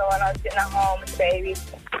said so, and I was sitting at home with the baby.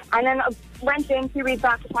 And then I went in 2 weeks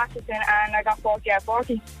after practicing, and I got 40 out of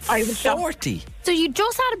 40. I was shocked. 40? So you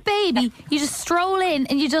just had a baby, you just stroll in,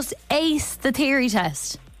 and you just ace the theory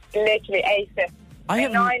test. Literally aced it.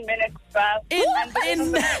 In 9 minutes, well.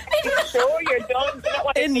 Sure, you're done.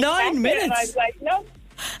 In 9 minutes? And I was like, no.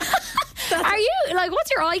 Are you,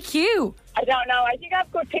 what's your IQ? I don't know. I think I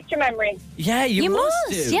have good picture memory. Yeah, you must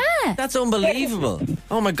do. Yeah. That's unbelievable.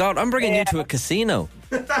 Oh my God, I'm bringing you to a casino.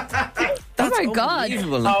 Oh my God.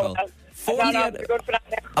 Unbelievable, Nicole. 40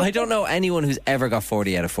 I don't know anyone who's ever got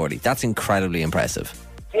 40 out of 40. That's incredibly impressive.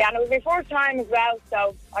 Yeah, and it was my first time as well,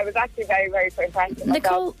 so I was actually very, very impressed.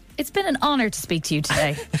 Nicole, it's been an honour to speak to you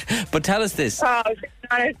today. But tell us this. Oh, it's been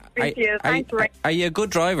an honour to speak to you. Thanks for it. Are you a good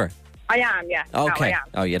driver? I am, yeah. Okay. No, I am.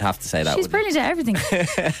 Oh, you'd have to say that. She's brilliant at everything.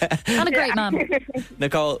 And a great man.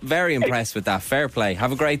 Nicole, very impressed with that. Fair play.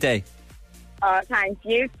 Have a great day. Thanks.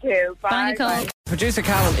 You too. Bye, Nicole. Producer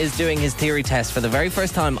Callum is doing his theory test for the very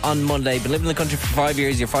first time on Monday. Been living in the country for 5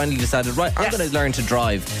 years. You're finally decided, right, I'm going to learn to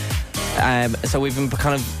drive. So we've been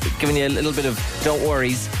kind of giving you a little bit of don't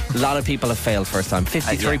worries. A lot of people have failed first time.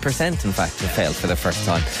 53% in fact have failed for the first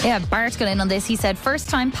time. Yeah, Bart got in on this. He said, first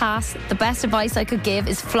time pass, the best advice I could give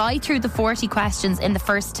is fly through the 40 questions in the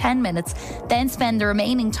first 10 minutes, then spend the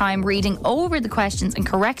remaining time reading over the questions and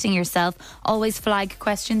correcting yourself. Always flag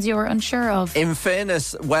questions you're unsure of. In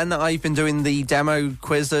fairness, when I've been doing the demo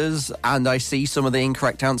quizzes and I see some of the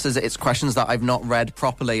incorrect answers, it's questions that I've not read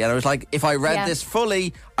properly. And I was like, if I read this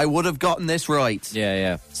fully, I would have gotten this right.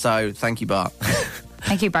 Yeah. So, thank you, Bart.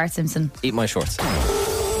 Thank you, Bart Simpson. Eat my shorts.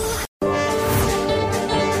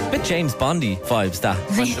 Bit James Bondy vibes that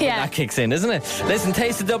when that kicks in, isn't it? Listen,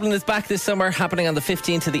 Taste of Dublin is back this summer, happening on the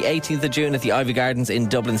 15th to the 18th of June at the Ivy Gardens in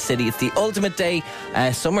Dublin City. It's the ultimate day,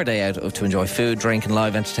 summer day out to enjoy food, drink and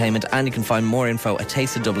live entertainment, and you can find more info at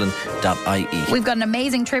tasteofdublin.ie. We've got an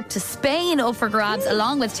amazing trip to Spain up for grabs,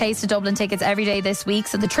 along with Taste of Dublin tickets every day this week.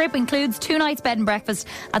 So the trip includes 2 nights bed and breakfast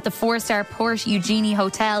at the 4-star Port Eugenie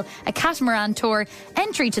Hotel, a catamaran tour,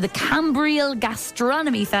 entry to the Cambriel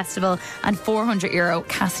Gastronomy Festival, and €400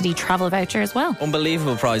 Cassidy travel voucher as well.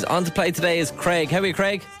 Unbelievable prize. On to play today is Craig. How are you,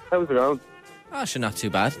 Craig? How's it going? Oh, sure, not too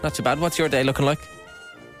bad. Not too bad. What's your day looking like?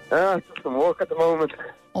 Just some work at the moment.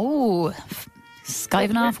 Oh,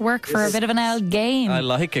 skiving off work for a bit of an old game. I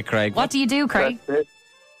like it, Craig. What do you do, Craig?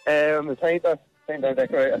 I'm a painter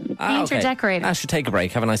decorator. Painter decorator. I should take a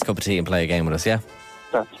break, have a nice cup of tea and play a game with us, yeah?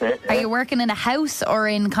 That's it. Are you working in a house or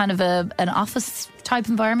in kind of an office type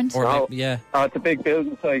environment? Or yeah. Oh, it's a big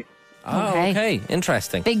building site. Oh, okay.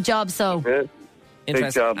 Interesting. Big job, so. Yeah. Interesting.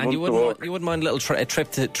 Big job. And you wouldn't mind a little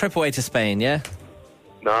trip away to Spain, yeah?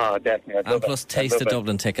 No, definitely. And plus Taste of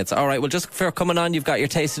Dublin tickets. All right, well, just for coming on, you've got your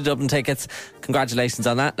Taste of Dublin tickets. Congratulations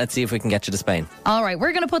on that. Let's see if we can get you to Spain. All right,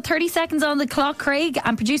 we're going to put 30 seconds on the clock, Craig,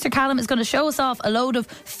 and producer Callum is going to show us off a load of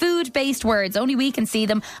food-based words. Only we can see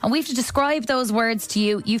them, and we have to describe those words to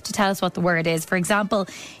you. You have to tell us what the word is. For example,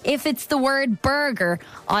 if it's the word burger,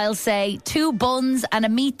 I'll say 2 buns and a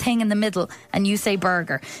meat thing in the middle, and you say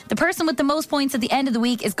burger. The person with the most points at the end of the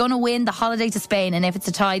week is going to win the holiday to Spain, and if it's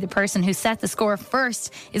a tie, the person who set the score first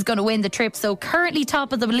is going to win the trip. So currently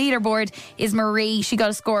top of the leaderboard is Marie. She got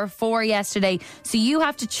a score of 4 yesterday. So you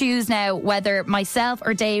have to choose now whether myself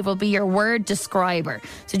or Dave will be your word describer.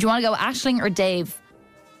 So do you want to go Aisling or Dave?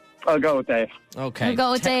 I'll go with Dave. Okay. I'll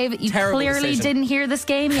go with Dave. You clearly decision. didn't hear this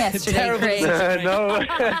game yesterday, Craig. No.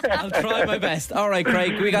 I'll try my best. All right,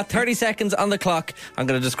 Craig, we got 30 seconds on the clock. I'm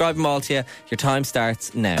going to describe them all to you. Your time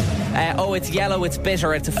starts now. It's yellow, it's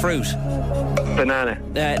bitter, it's a fruit. Banana.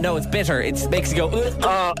 No, it's bitter. It makes you go...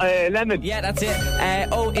 lemon. Yeah, that's it.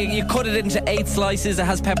 You cut it into 8 slices. It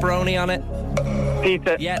has pepperoni on it.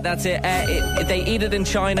 Pizza. Yeah, that's it. They eat it in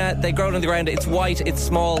China. They grow it on the ground. It's white. It's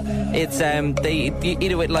small. It's they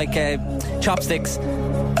eat it with like chopsticks.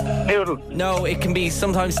 Noodle. No, it can be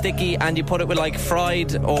sometimes sticky, and you put it with like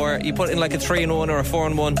fried, or you put it in like a 3-in-1 or a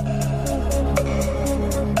 4-in-1.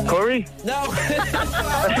 Curry. No.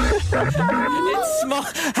 It's small.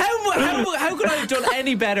 How could I have done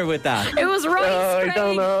any better with that? It was rice, I Craig.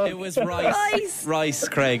 don't know. It was rice. Rice,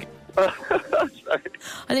 Craig. I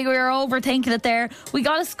think we were overthinking it there. We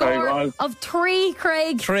got a score of 3,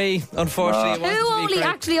 Craig. 3, unfortunately. It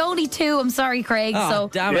wasn't to be, Craig. Only 2. I'm sorry, Craig. Oh, so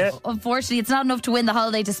damn it. Unfortunately, it's not enough to win the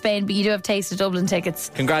holiday to Spain, but you do have Taste of Dublin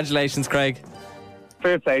tickets. Congratulations, Craig.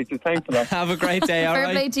 Fair play to you. Thanks for that. Have a great day, all Fair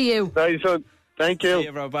right? play to you. No, you should. Thank you. See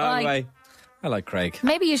you, bro. Bye. Bye. I like Craig.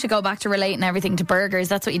 Maybe you should go back to relating everything to burgers.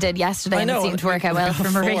 That's what you did yesterday, I know. and it seemed to work out well for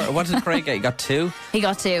Marie. What did Craig get? He got 2? He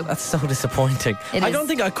got 2. That's so disappointing. It I is. don't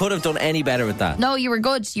think I could have done any better with that. No, you were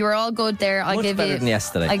good. You were all good there. Much better than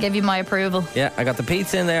yesterday. I give you my approval. Yeah, I got the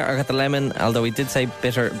pizza in there. I got the lemon, although he did say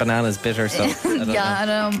bananas bitter, so I don't know. I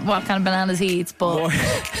don't know what kind of bananas he eats, but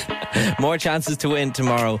More chances to win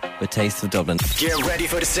tomorrow with Taste of Dublin. Get ready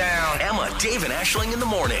for the sound. Emma, Dave and Aisling in the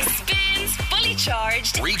morning. Spins Fully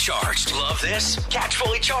Charged. Recharged. Love this? Catch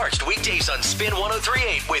Fully Charged weekdays on Spin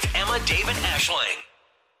 103.8 with Emma, Dave and Aisling.